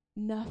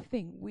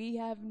 Nothing. We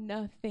have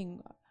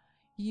nothing.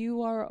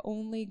 You are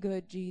only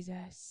good,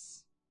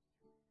 Jesus.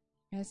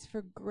 Ask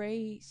for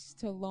grace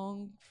to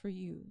long for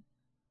you,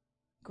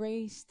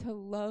 grace to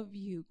love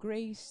you,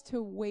 grace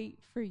to wait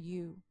for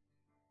you,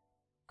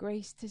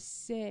 grace to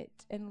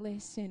sit and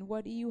listen.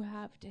 What do you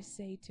have to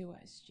say to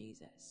us,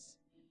 Jesus?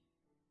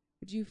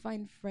 Would you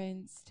find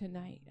friends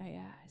tonight, I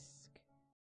ask?